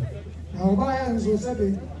 Now, Oba, and so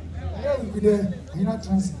Sabi, I will be there. I'm not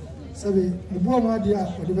transit. Sabe, the boy my dear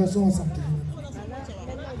for the person or something.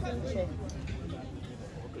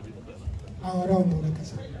 I don't know the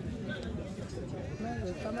case.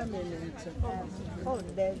 Oh,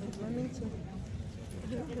 there's a meeting.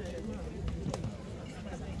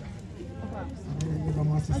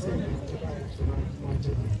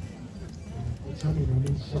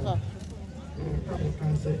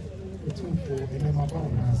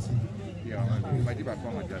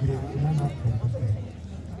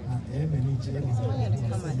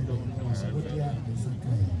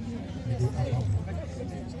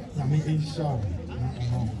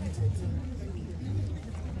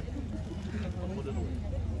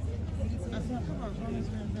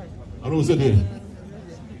 I don't say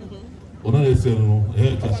on a no,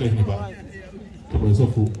 can check me back.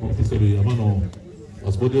 Officer, a man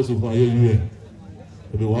as bodies of my year.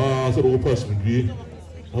 If it was a person,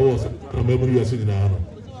 I was a memory as in an hour.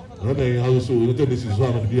 I also look at this is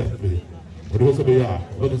one of the day. But also,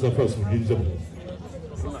 what is the first one?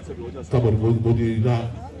 Somebody body now.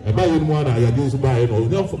 I buy one, I use buy it or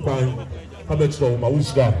not for buying how much from my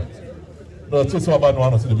wish down. No, just about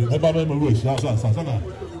one of the memory.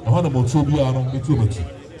 I want to go to be on too much.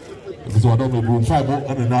 Because I don't know, 5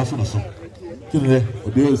 and a national song.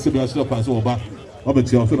 They say, I still pass over. I'm a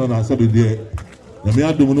child, and I said, there. The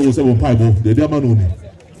man don't know 7 pipe, the Damanoni.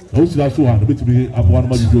 I wish I saw one, a bit to be up one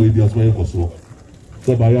money to India's way or so.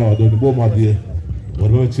 So by hour, don't go, my dear.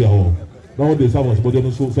 Whatever chair home. Nowadays, I was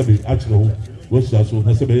modern so savvy, actually, which I saw,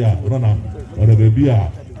 Nasabaya, Rana, or a baby,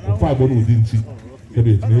 5 bonus didn't see.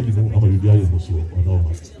 Maybe I'm a baby, or so, or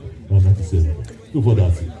no, I'm not to say. Do for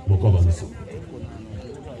that, no cover this.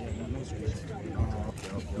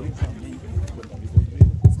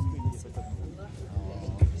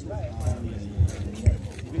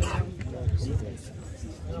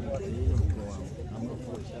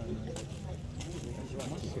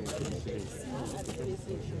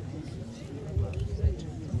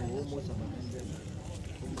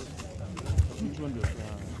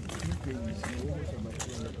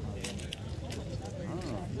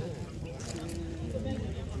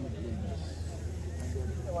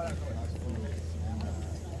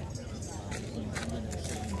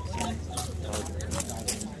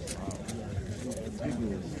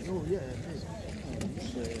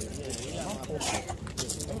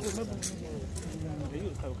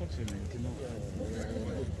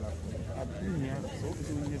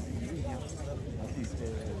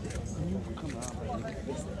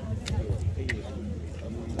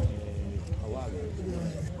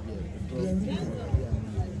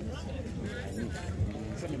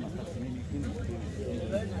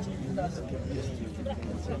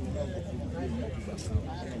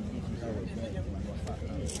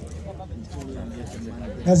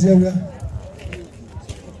 Azia.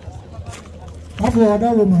 Afọ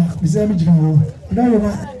Adaroma, bisa mi jina wo.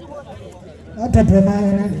 Adaroma, ata prema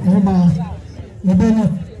homa, mbeni,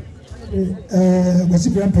 wasi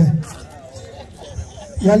prempe.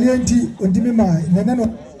 Yali enti, ondimi ma,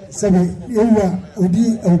 neneno sebe, yewa,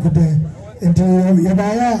 odi okude. Enti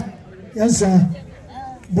yabaya, yansa,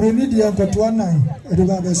 bruni diya kwa nai,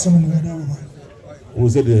 eduga besomu Adaroma.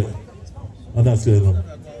 Ose de, anase no.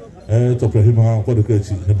 Topre hima kwa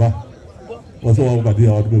dukechi, neba. Waso wa ngadi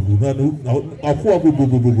ya wadu bebu na akuwa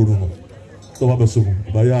bubu no so wa besumu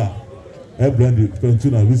baya blend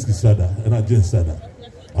pentu na whisky sada na gin sada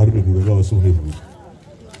wadu bebu ga waso bebu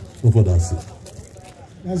no for that say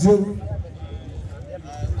nazo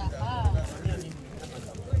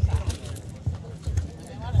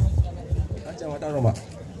acha Adaroma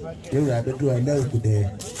yewra bedu na ukude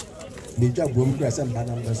ni jagbo kura se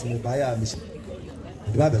mbana mbesumu baya mi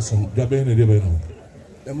ba besumu jabe ne de be no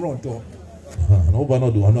emronto no ba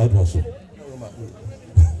no do anu adoso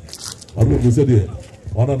aru bu se de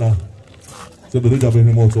ona na se de jabe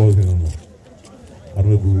ne mo to o no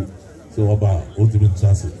aru bu so oba ultimate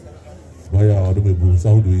chance baya aru bu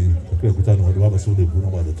saudi yi kre kuta no ba so de bu no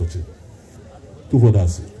ba de toche tu for that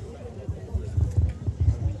say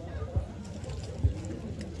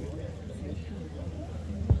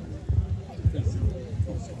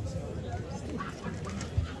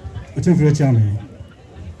OTUMFUO chairman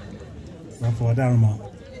for Adaroma,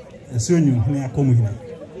 a senior near Comuhina,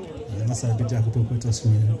 and Massa Bija Kupota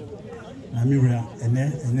Swing. Amira, and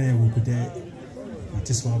then we could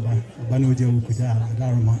Tiswaba, Banodia, we could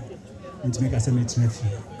Adaroma, and to make us a mate nephew.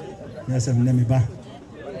 Yes, I'm Nemiba,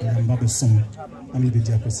 and I'm Baba Sum, I'm the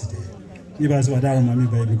Jacosity. You guys were Adaroma, me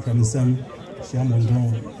baby, from some Shamon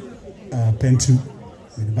Pentu,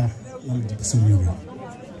 with the back, I'm the Sumura.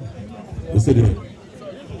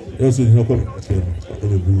 Yesu ni nako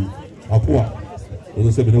bebu akwa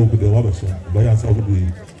ozo se be na okude wa beso ba ya sa okude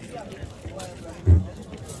yi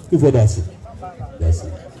tu for that yes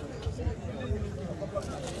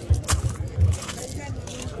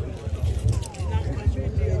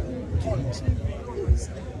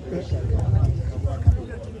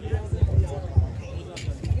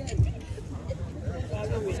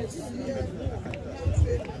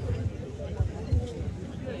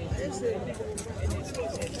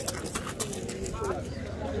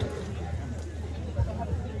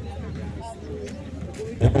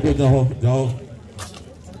No.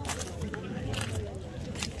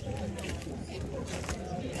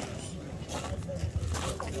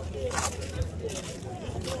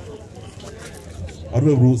 I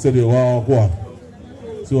don't say the wow, go on.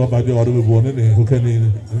 So about the other one in who can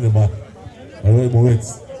in the mat. I don't know it.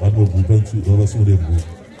 I don't know to over some of them.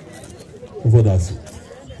 For that,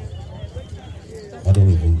 I don't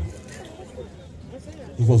know.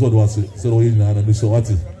 Before so was it. So we know and so what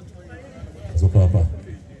it. So papa.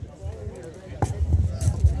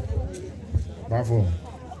 Bravo,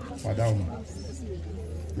 madame.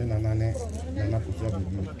 Nena nane, nana kutua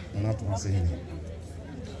bibi, nana tuanse hini.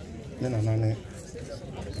 Nena nane,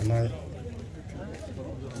 nana.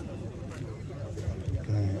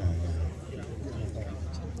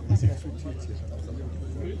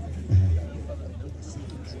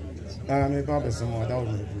 Me baba se mo adawo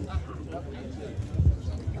me bu.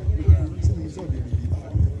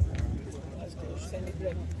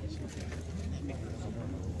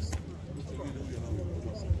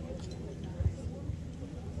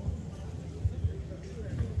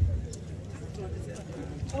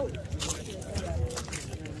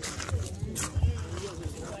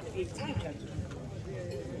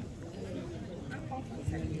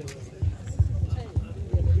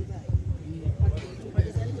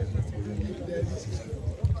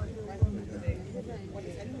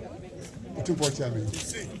 OTUMFUO chairman.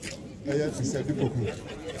 I have to say the book.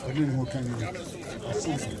 I didn't know can you. I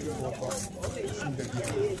saw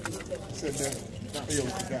said that I am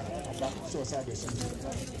there about so service.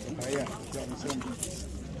 I am some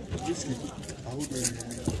whiskey. I would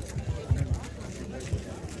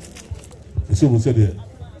so we said it.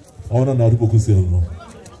 I want to know the book is no.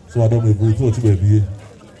 So I don't know what to be.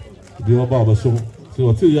 The Oba so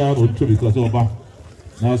I tell you how to because Oba.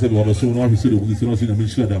 Now I said Oba so now we see the book is not in the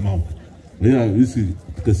mission the amount. Yeah, we see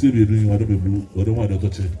the city doing what we blue, or the one that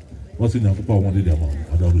touch it. What's in the power one day amount?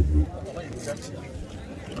 I don't know blue.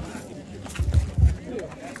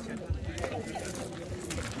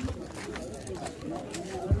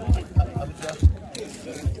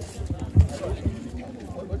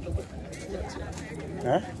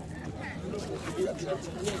 huh?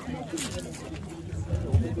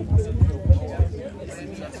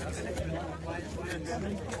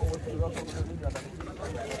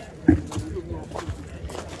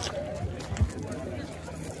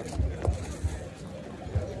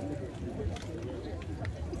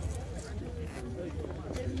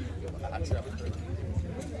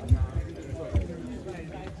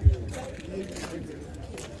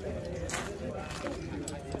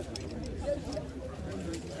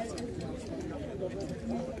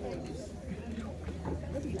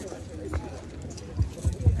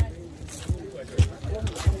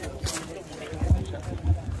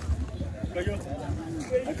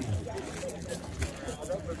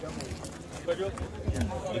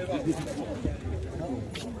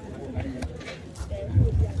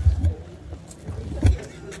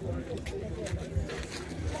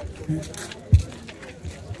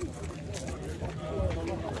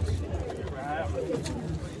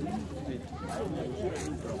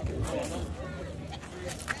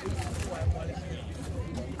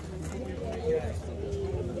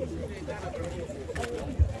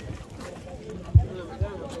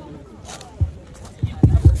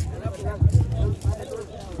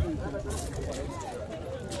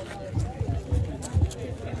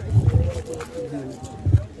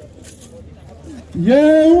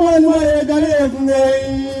 Ye one way gale funge.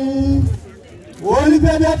 Woni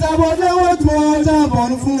pebi atabode wotmo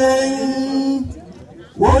jambon funge.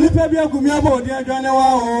 Woni pebi akumi abode adwane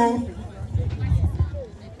wa o.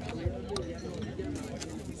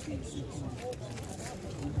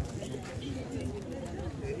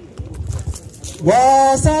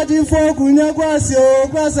 Wasaji fokunya kwasio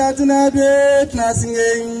kwasatuna dwe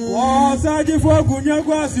tunasingeng. Wasaji fokunya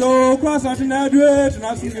kwasio kwasatuna dwe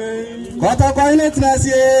tunasingeng. Kota kwa ine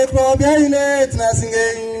tunasie krobia ine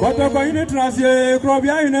tunasingeng. Kota kwa ine tunasie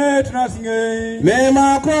krobia ine tunasingeng.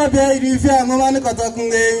 Mema krobia irifia ngumani kota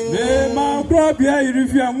kungeng. Mema krobia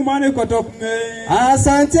irifia ngumani kota kungeng.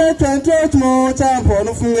 Asante twentrotmo champo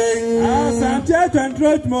nufungeng. Asante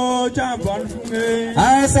twentrotmo champo nufungeng.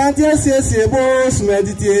 Asante sesebo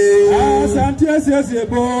medite. Asante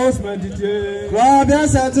boss medite. Krobia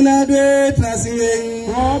santina dwe tunasingeng.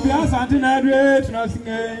 Krobia santina dwe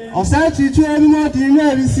tunasingeng. Osechichwe mi mo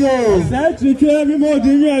dinye risio. Osechichwe mi mo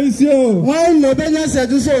dinye risio. Wọ́n no benya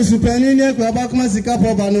sejuso usupeni ni ekwe abakuma sika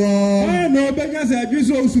po baniwo. Wọ́n no benya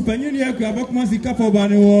sejuso usupeni ni ekwe abakuma sika po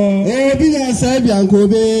baniwo. Obinya sebianko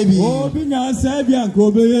baby. Obinya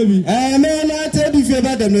sebianko baby. Amen ate du fie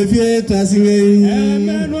ba dem le fie tunasingeng.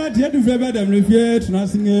 Amen ate du fie ba dem le fie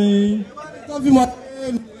tunasingeng.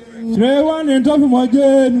 Tre one in top mo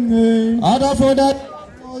je. Ada for that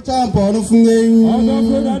champion funge. Ada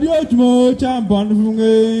for that yo champion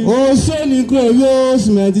funge. O so ni glorious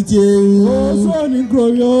medite. O so ni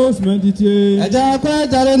glorious medite. Eja kwa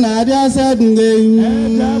jare na dia sedunge.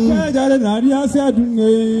 Eja kwa jare na dia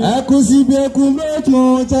sedunge. Akusi be kumbrot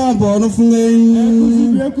mo champion funge.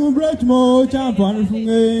 Akusi be kumbrot mo champion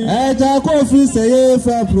funge. Eja ko free say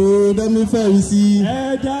fra pro dem ferisi.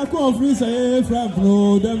 Eja ko free say fra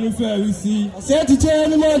pro dem ferisi. Say to tell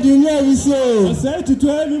me more than you so. Say to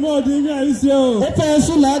tell me more than you so. O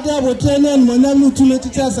person na dia bo train mo nyam no tume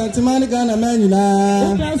tita santimani Ghana man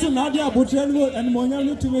nyina. O person na dia bo train mo en mo nyam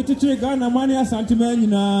no tume tita Ghana man ya santimani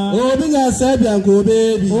nyina. O binya Sebianko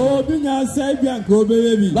baby. O binya Sebianko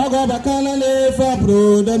baby. Bagwa bakana le fra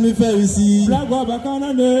pro dem ferisi. Bagwa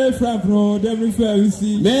bakana le fra pro dem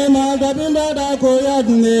ferisi. Me ma da binda da ko ya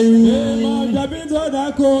dunge. Me ma da binda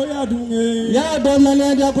da ko ya dunge. Ya donna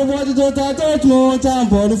ne dia ko bo to tato mo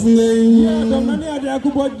champion funge. Ya donna ne dia ko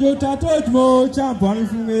bo to tato mo champion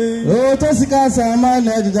funge. O to sika sama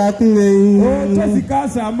na jaja kunge. O to sika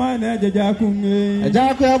sama na jaja kunge.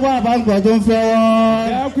 Eja ko ebo abankro jo mfrewo.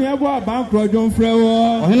 Ya ko ebo abankro jo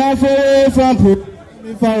mfrewo. Ohina fe from pro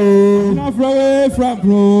mi fa o. Ohina fe from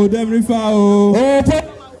pro dem ri fa o.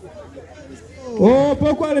 O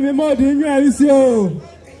pokwa le mi mo di nyu arisi o.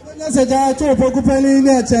 Seja cho pokupeni ni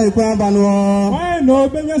eche ikwa banwo. Why no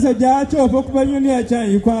benya seja cho pokupeni ni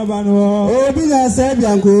eche ikwa banwo. Obinya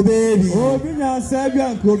Sebianko baby. Obinya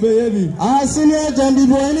Sebianko baby. Asini jambi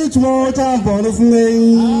bo ni chmo champion funge.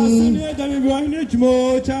 Asini jambi bo ni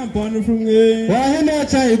chmo champion funge. Why no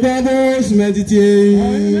eche ikwa bo smedite.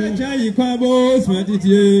 Why no eche ikwa bo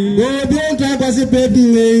smedite. Obi entra kwasi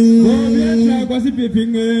pepinge. Obi entra kwasi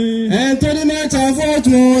pepinge. Entoni me chamfo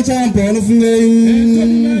chmo champion funge.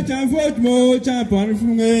 Entoni me chamfort mo champon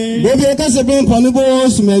funge. Bobi kase brin ponibo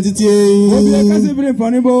smediti. Bobi kase brin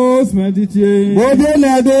ponibo smediti. Bobi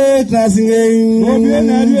na de trasinge. Bobi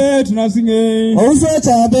na de trasinge. Oso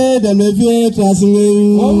chabe dem lefie trasinge.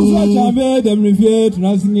 Oso chabe dem lefie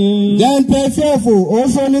trasinge. Jan perfefo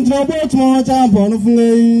oso ni trobot mo champon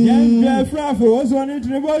funge. Jan perfefo oso ni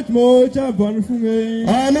trobot mo champon funge.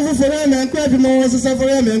 Ah no fere men kwep mo sasa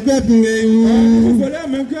fere men kwep nge. Fere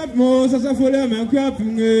men kwep mo sasa fere men kwep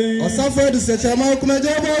nge. Osafo du se chama kuma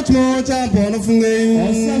jobot mo champon funge.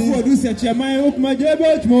 Osafo du se chama kuma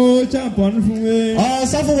jobot mo champon funge.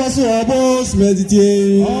 Osafo waso obos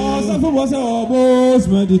medite. Osafo waso obos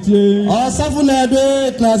medite. Osafo na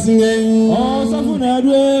de trasinge. Osafo na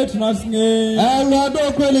de trasinge.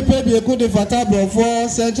 Ado kweli pebi ko de fata brofo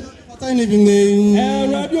central fata ni binge.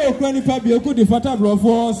 Radio kweli pebi ko de fata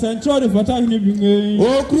brofo central de fata ni binge.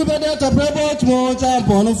 O krube de ta prebot mo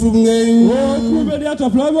champon funge. O krube de ta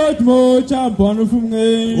prebot mo champon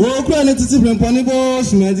funge. O krani titi plemponi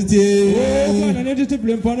boss medite. O krani titi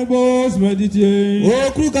plemponi boss medite.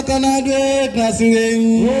 O kru kakana de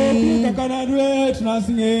trasinge. O kru kakana de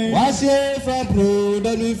trasinge. Washe from pro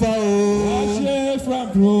demi fa o. Washe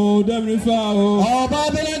from pro demi fa o.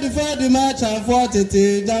 Oba bene di for the match and for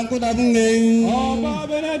tete janko da bunge. Oba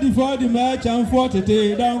bene di for the match and for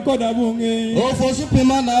tete janko da bunge. O for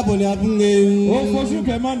superman na boni abunge. O for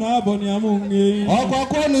superman na boni amunge.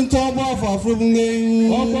 Okoko ni ntombo for afrubunge.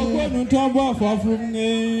 Okoko ni ntombo for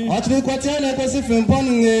afrubunge. Otri kwatiane ko si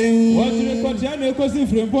fremponge. Otri kwatiane ko si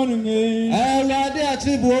fremponge. Radi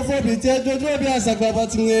atri bu ofo bi te jojo bi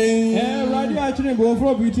asakrabatinge. Radi atri bu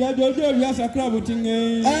ofo bi te jojo bi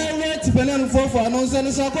asakrabatinge. Rati penen fofo anonse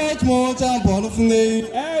ni so coach mo champon funge.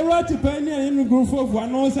 Rati penen ni group fofo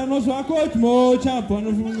anonse no so coach mo champon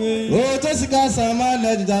funge. O to sika sama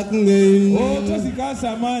na jakunge. O to sika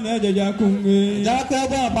sama na jakunge. Jakwe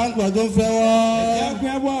bo bankro jon frewo.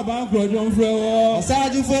 Jakwe bo bankro jon frewo.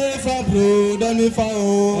 Osaji fwe from pro demi fa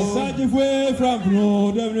o. Osaji fwe from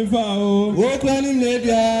pro demi fa o. O krani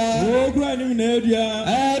media. O krani media.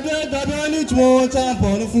 Ebe dabani chmo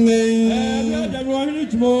champon funge. Ebe dabani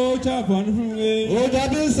chmo champon funge. O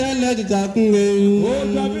dabi sai na jakunge. O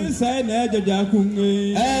dabi sai na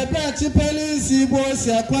jakunge. Ebe chipeli si bo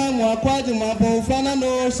si akwa mo akwaji ma po frana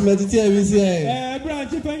no smediti ewisi e. Ebe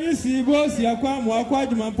chipeli si bo si akwa mo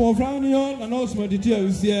akwaji ma po frana no na smediti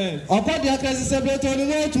ewisi e. Okodi akresi sebreto ni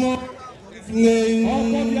mo chmo.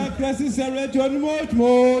 Okodi akresi sebreto ni mo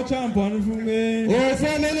chmo champon funge. O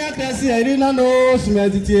from any akresi eri na no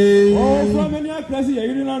smediti. O from any akresi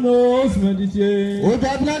eri na no smediti. O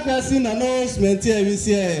dabna akresi na no smediti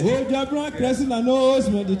ewisi e. O dabna akresi na no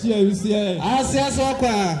smediti ewisi e. Asiaso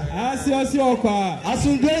kwa. Asiaso kwa.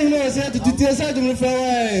 Asunje hino ose tututie sa dum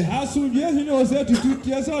frewe. Asunje hino ose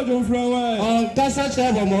tututie sa dum frewe. On kasa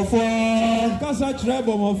chebo mofo. Kasa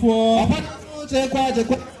chebo mofo. Apata che kwa je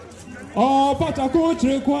kwa. Oh, patako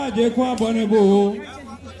trekwa je kwa bonebo.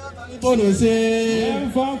 Bono se.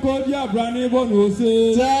 Fanko dia brani bono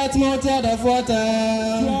se. Tat motor da fota.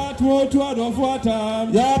 Tat motor da fota.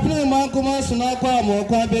 Ya prima kuma suna kwa mo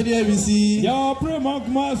kwa bedi evisi. Ya prima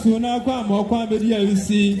kuma suna kwa mo kwa bedi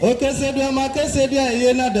evisi. Okese dia makese dia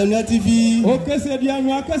ye na Demna TV. Okese dia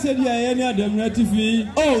nwa kese dia ye na Demna TV.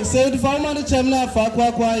 Oh, say the farmer the chemna fa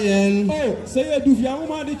kwa yen. Oh, say du fia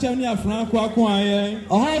uma de chemna afran kwa yen.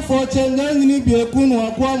 Oha for chenga ni bi ekunu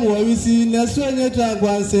akwa mo evisi na so enye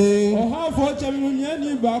trangwanse. Oha for chemna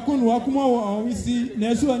ni ba kunu akuma wo evisi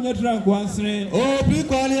na so enye trangwanse. Oh, bi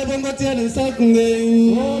kwa ni bongo tie ni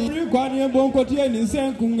sankunge. Oh, bi kwa ni bongo tie ni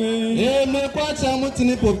sankunge. Me kwa chamu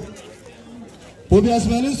tini pop. Pobias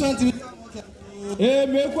manu so anti.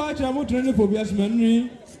 Me kwa chamu tini pobias manu.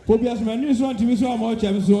 Pobias manu so anti so amo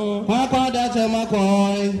chem so. Kwa da chema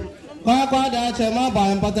koi. Kwa da chema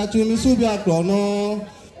ba empata tu mi subi akrono.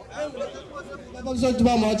 So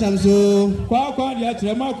tuba mo chem so. Kwa da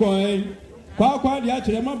chema koi. Kwa da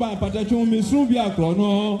chema ba empata tu mi subi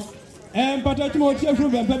akrono. Empata tu mo tie fru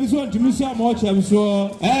ba pa bi so anti mi so amo chem so.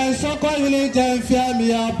 So ko hini jemfia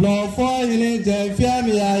mi a blow for hini jemfia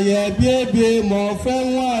mi a ye bie mo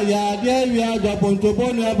friend wa ya de wi a japonto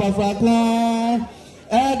bonu abafra kan.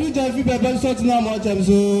 Do jemfi bebe so tina mo chem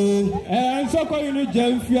so. So ko hini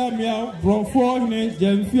jemfia mi a blow for hini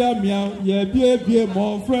jemfia mi a ye bie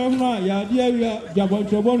mo friend wa ya de wi a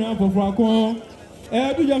japonto bonu abafra kan.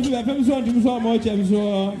 Do jemfi bebe so anti mi so amo chem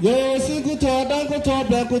so. Yo sikuto dankoto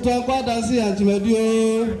blekuto kwa dansi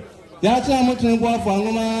antimedio. Ya cha mo tun kwa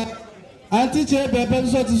fangoma. Anti che bebe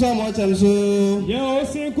so ti so mo chem so. Yo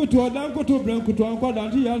sikuto dankoto blekuto kwa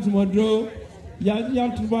dansi antimedio. Ya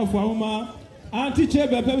tun kwa fangoma. Anti che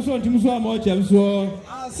bebe so anti mi so amo chem so.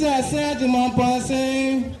 Se di mon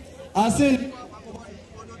pense. Asin.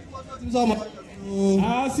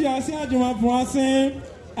 Asi ajuma pour asin.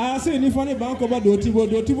 Asi ni fani banko ba dotibo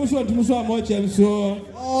so timuso amo chemso.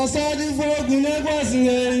 Osaji fo gunya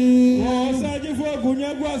kwasinge. Osaji fo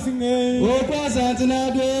gunya kwasinge. O kwa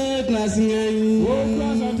santina dwe tnasinge. O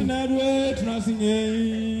kwa santina dwe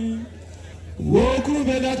tnasinge. Wo ku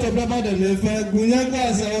beda to baba de mefa gunya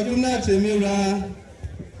kwasa oduna chemira.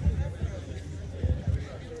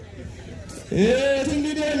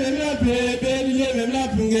 Tundi de memla pe de memla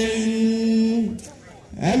punge.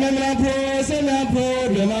 Ememla pro se na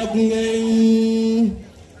pro de ma punge.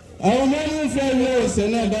 Awu menu felo se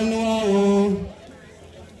na danwa o.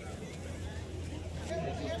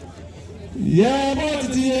 Ya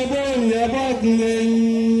boti ya punge.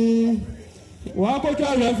 Wa ko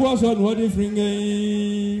ka refo so no di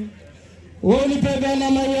fringe. Oni pe na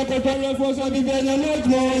ma ya ko to refo so bi be na no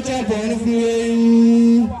mo cha pon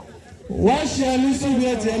fringe. Wa sha mi so bi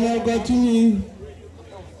ati na ko tuni.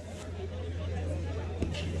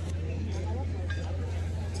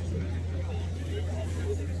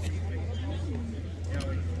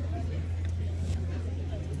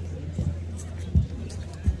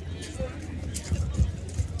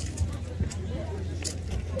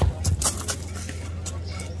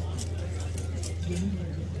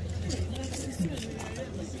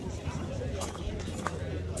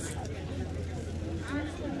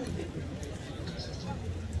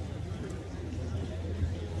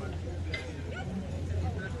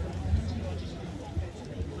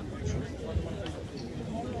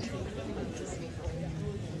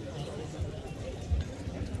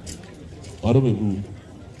 I don't know.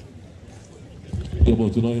 Yeah,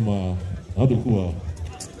 but tonight, I don't know.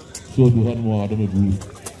 So do have more. I don't know.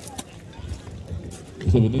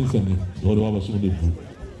 It's a very nice thing. No, they have a Sunday blue.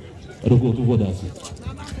 I don't go to what that's it.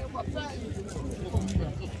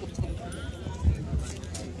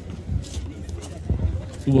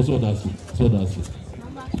 So that's it. So that's it.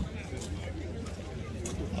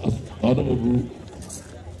 I don't know.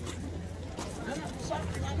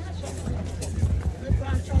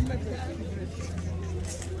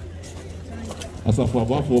 As a for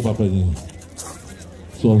about 4 papas,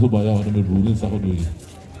 so also by our number in Saturday.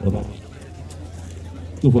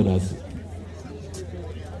 So for that.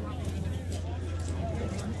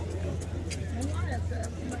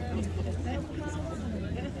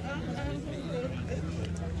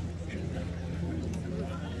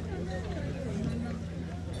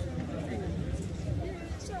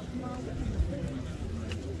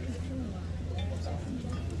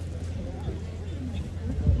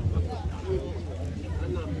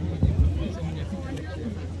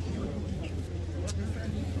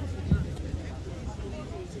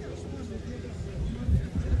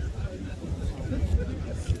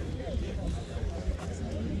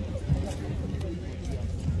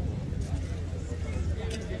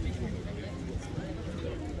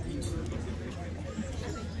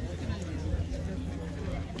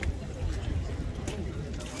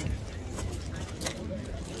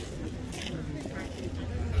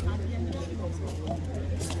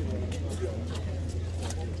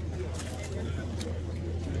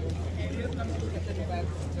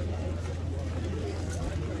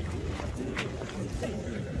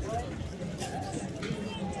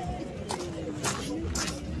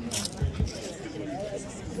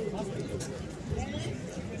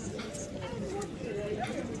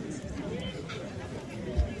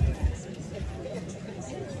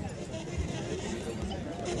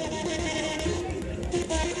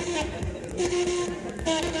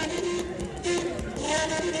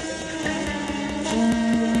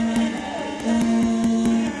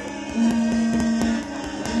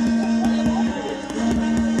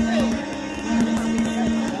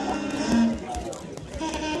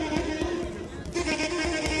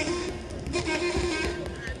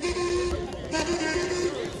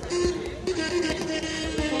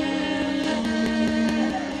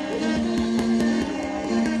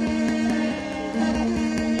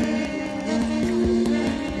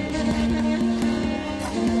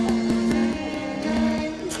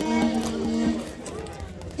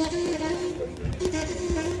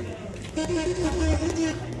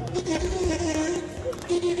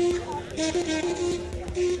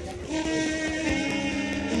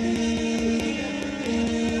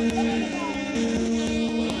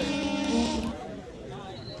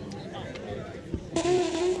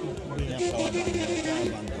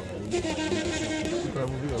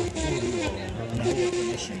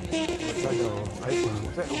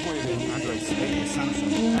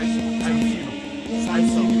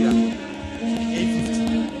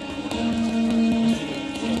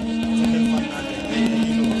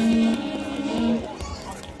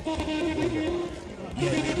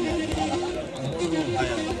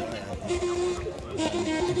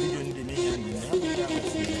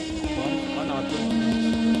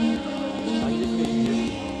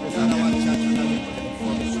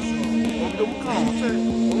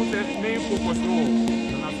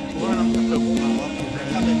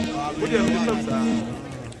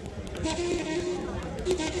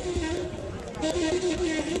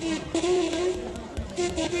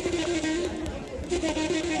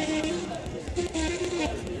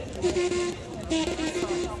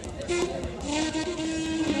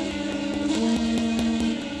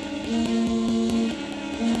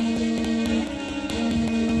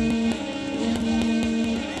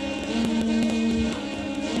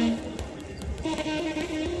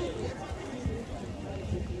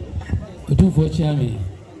 OTUMFUO chairman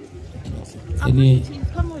any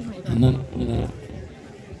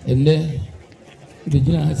and then the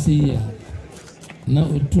general say na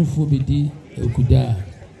OTUMFUO bedi okuda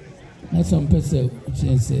na some person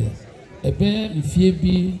say ebe mfie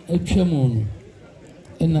bi atwam no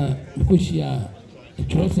na mkohia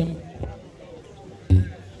etrosem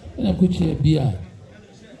na mkohia bi a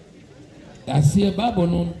asie Bible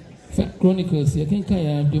no First Chronicles ye kenka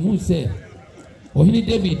ya de mu say Ohini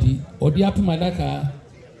David odi apumadaka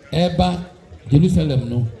eba Jerusalem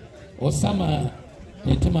no osama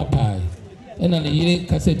netema pai ena ne yire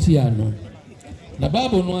kaseti ano na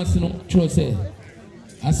Bible no ase no tro say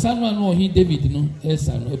asanu ano Ohini David no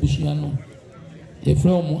esa no ebusua no e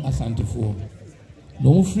from asantefo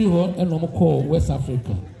no mu free ho ena mo call West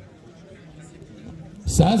Africa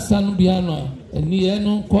sanu biano eni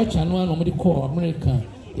eno culture no ano mo de call America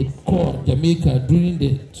it call Jamaica during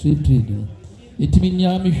the slave trade it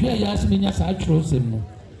minya me hwe ya asiminya sa atwrosem no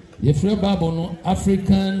ye free Bible no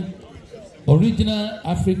original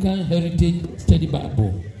African Heritage Study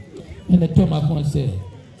Bible and the Thomas kon say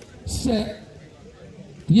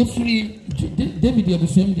ye free David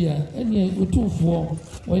abusem dia ene OTUMFUO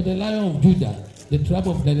or the Lion of Judah, the tribe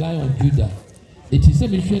of the Lion of Judah. It is a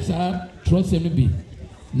me hwe sa trosem bi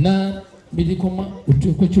na me di koma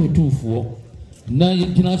OTUMFUO na ye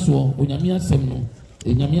gina so onyame asem no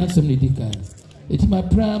enyame asem ne dikan eti ma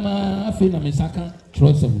prama afi na mesaka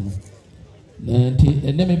trosem no na nti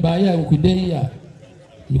ene me ba ya okudan ya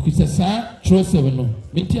mikusa sa trosem no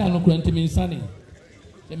meti ano kurante me nsane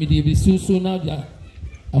se me de bi susu na ja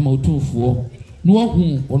ama OTUMFUO no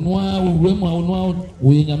ohu ono a owurem a ono a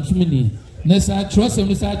wo yenyamsumini na sa trosem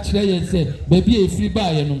no sa kire ye se ba bi e free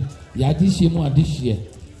ba ye no ya dihye mu adihye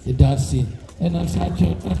e dase ena sa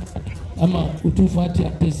kire ama OTUMFUO ati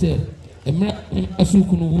apese emra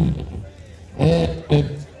asukunu wu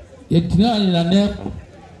yetina na ne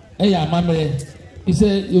ya mamre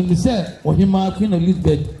ise yonise ohima Queen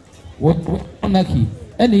Elizabeth monarchy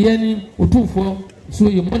eni yeni OTUMFUO so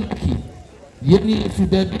ye monarchy yeni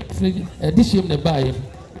fide edishim ne baye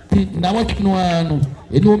na watno anu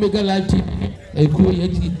eni Omega Live TV eko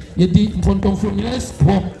yedi mpontomfo yes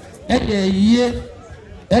ho ye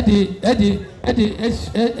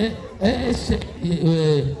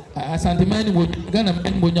asante mani mo Ghana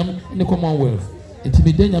mani mo nyam ne Commonwealth eti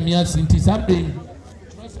me denya me asinti sabe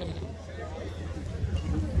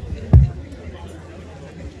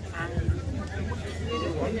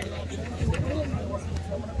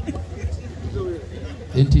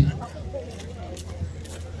enti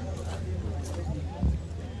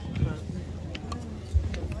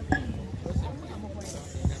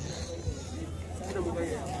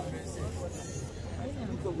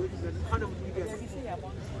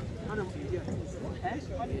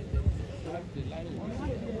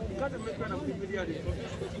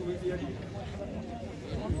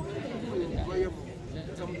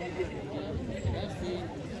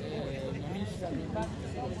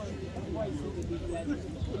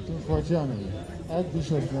OTUMFUO chairman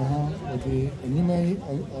Archbishop Naha the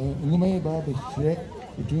Numai Bible share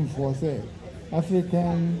OTUMFUO say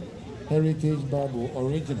African Heritage Bible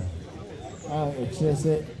original it says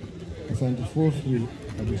Asantefo free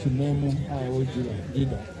abusunemu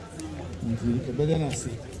Judah nti ebede na se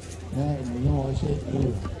na munyo wa she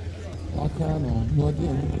euro aka no no de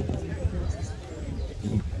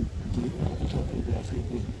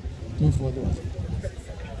OTUMFUO do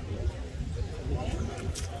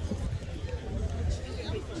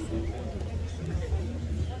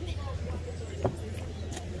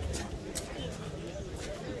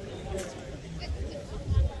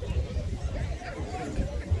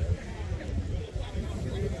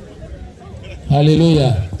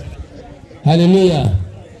Hallelujah. Hallelujah.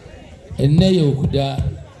 Enne ye okuda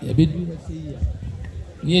ya bedu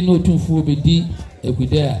ye no OTUMFUO bedi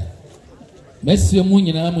okuda mesre mu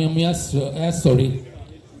nyina mu asori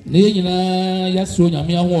na ye nyina yasro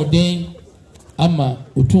nyame ahoden ama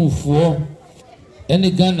OTUMFUO any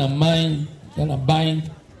Ghana mine, Ghana buying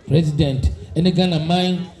president, any Ghana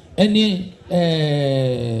mine, any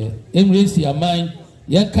Emirates mine,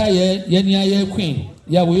 Yaka ye queen,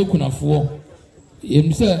 ya we kuna for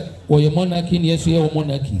himself or your monarchy, yes, your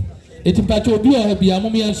monarchy. It's a patch of beer, be a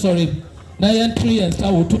moment, sorry. Na yan 3 and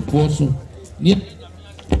so to poso.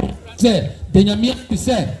 Say, then you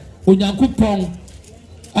say, Unyankupong,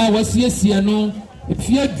 I was yes, no, if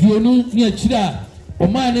you had you near Chida, or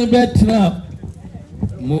man better.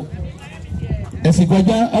 As a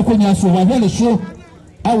Gaja, I couldn't ask for one show.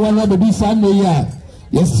 I will not be Sunday yard.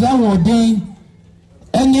 Yes, some or day,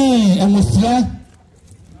 any and was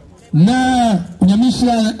na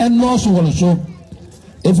Yamisha and Loss will show.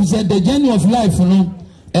 If it's at the journey of life, you know,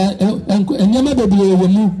 and never be a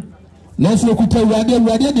woman. Let's look at rather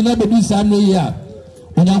than never be Sunday yard.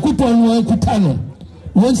 When I could on one Kutano,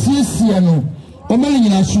 once yes, no, or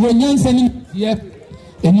Melina, she was Yansen, yep.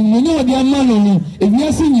 And you know, dear man, if you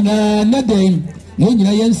are singing another day, you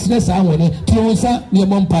are stress. I want to close up your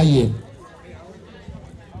bumpire.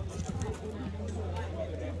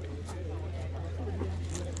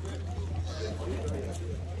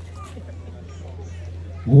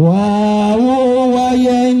 Wow,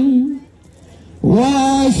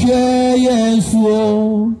 yes,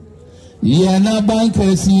 wo, Yana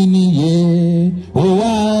Bankasini, ye, oh,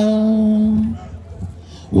 wow,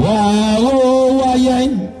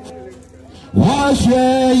 wash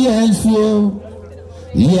yes, wo,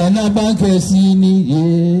 Yana Bankasini,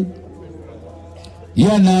 ye,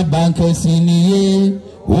 Yana Bankasini, ye,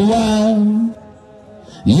 oh,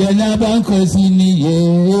 Yana Bankasini,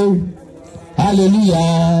 ye.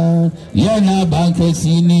 Hallelujah, Yana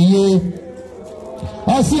Bankasini, ye.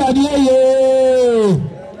 Asiadiye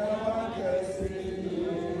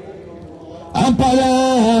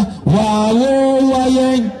Ampara Wawo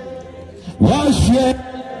Wayen Washe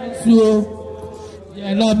So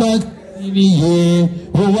Yana Bankasini, ye.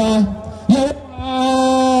 Owa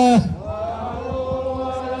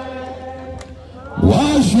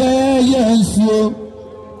Washe Yesu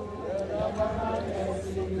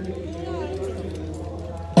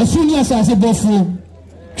Asuni asase bofu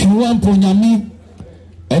Chuan Ponyami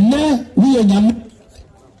and now we are Yami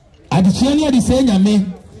at the Chania the same Yami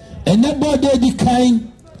and that body the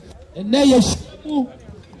kind and now you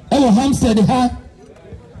our hamster the ha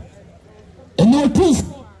and no proof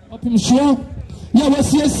of him sure ya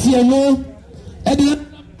was yes no at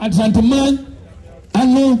Santa Man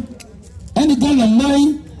and no any gun of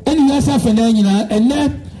mine any yourself and then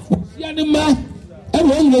Yanima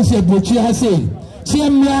everyone was a butcher has said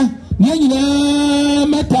Siamra Nina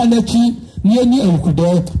Matanachi Niani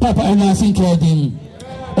Okudo, Papa and I think I did.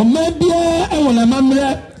 Or maybe I want a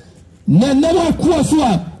mamma. Never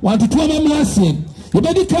Kuasua, want to tell them last thing. You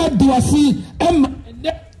better can't do a see Emma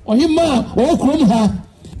or him or Krumha.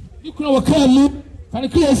 You can come, and I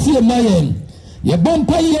can't see a man. Your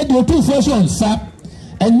bumper here do 2 versions, sap.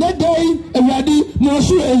 And that day, already,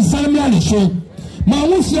 Moshu and Samlan show.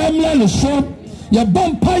 Mamus Samlan show. Your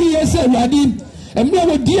bumper here said, Raddy, and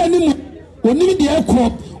never dear anymore. We need the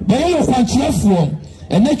aircraft. Bayo kwanchia from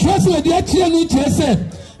and the trust with the actually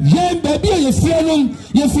said, Yan baby, your friend,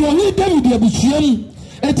 your friend, David, your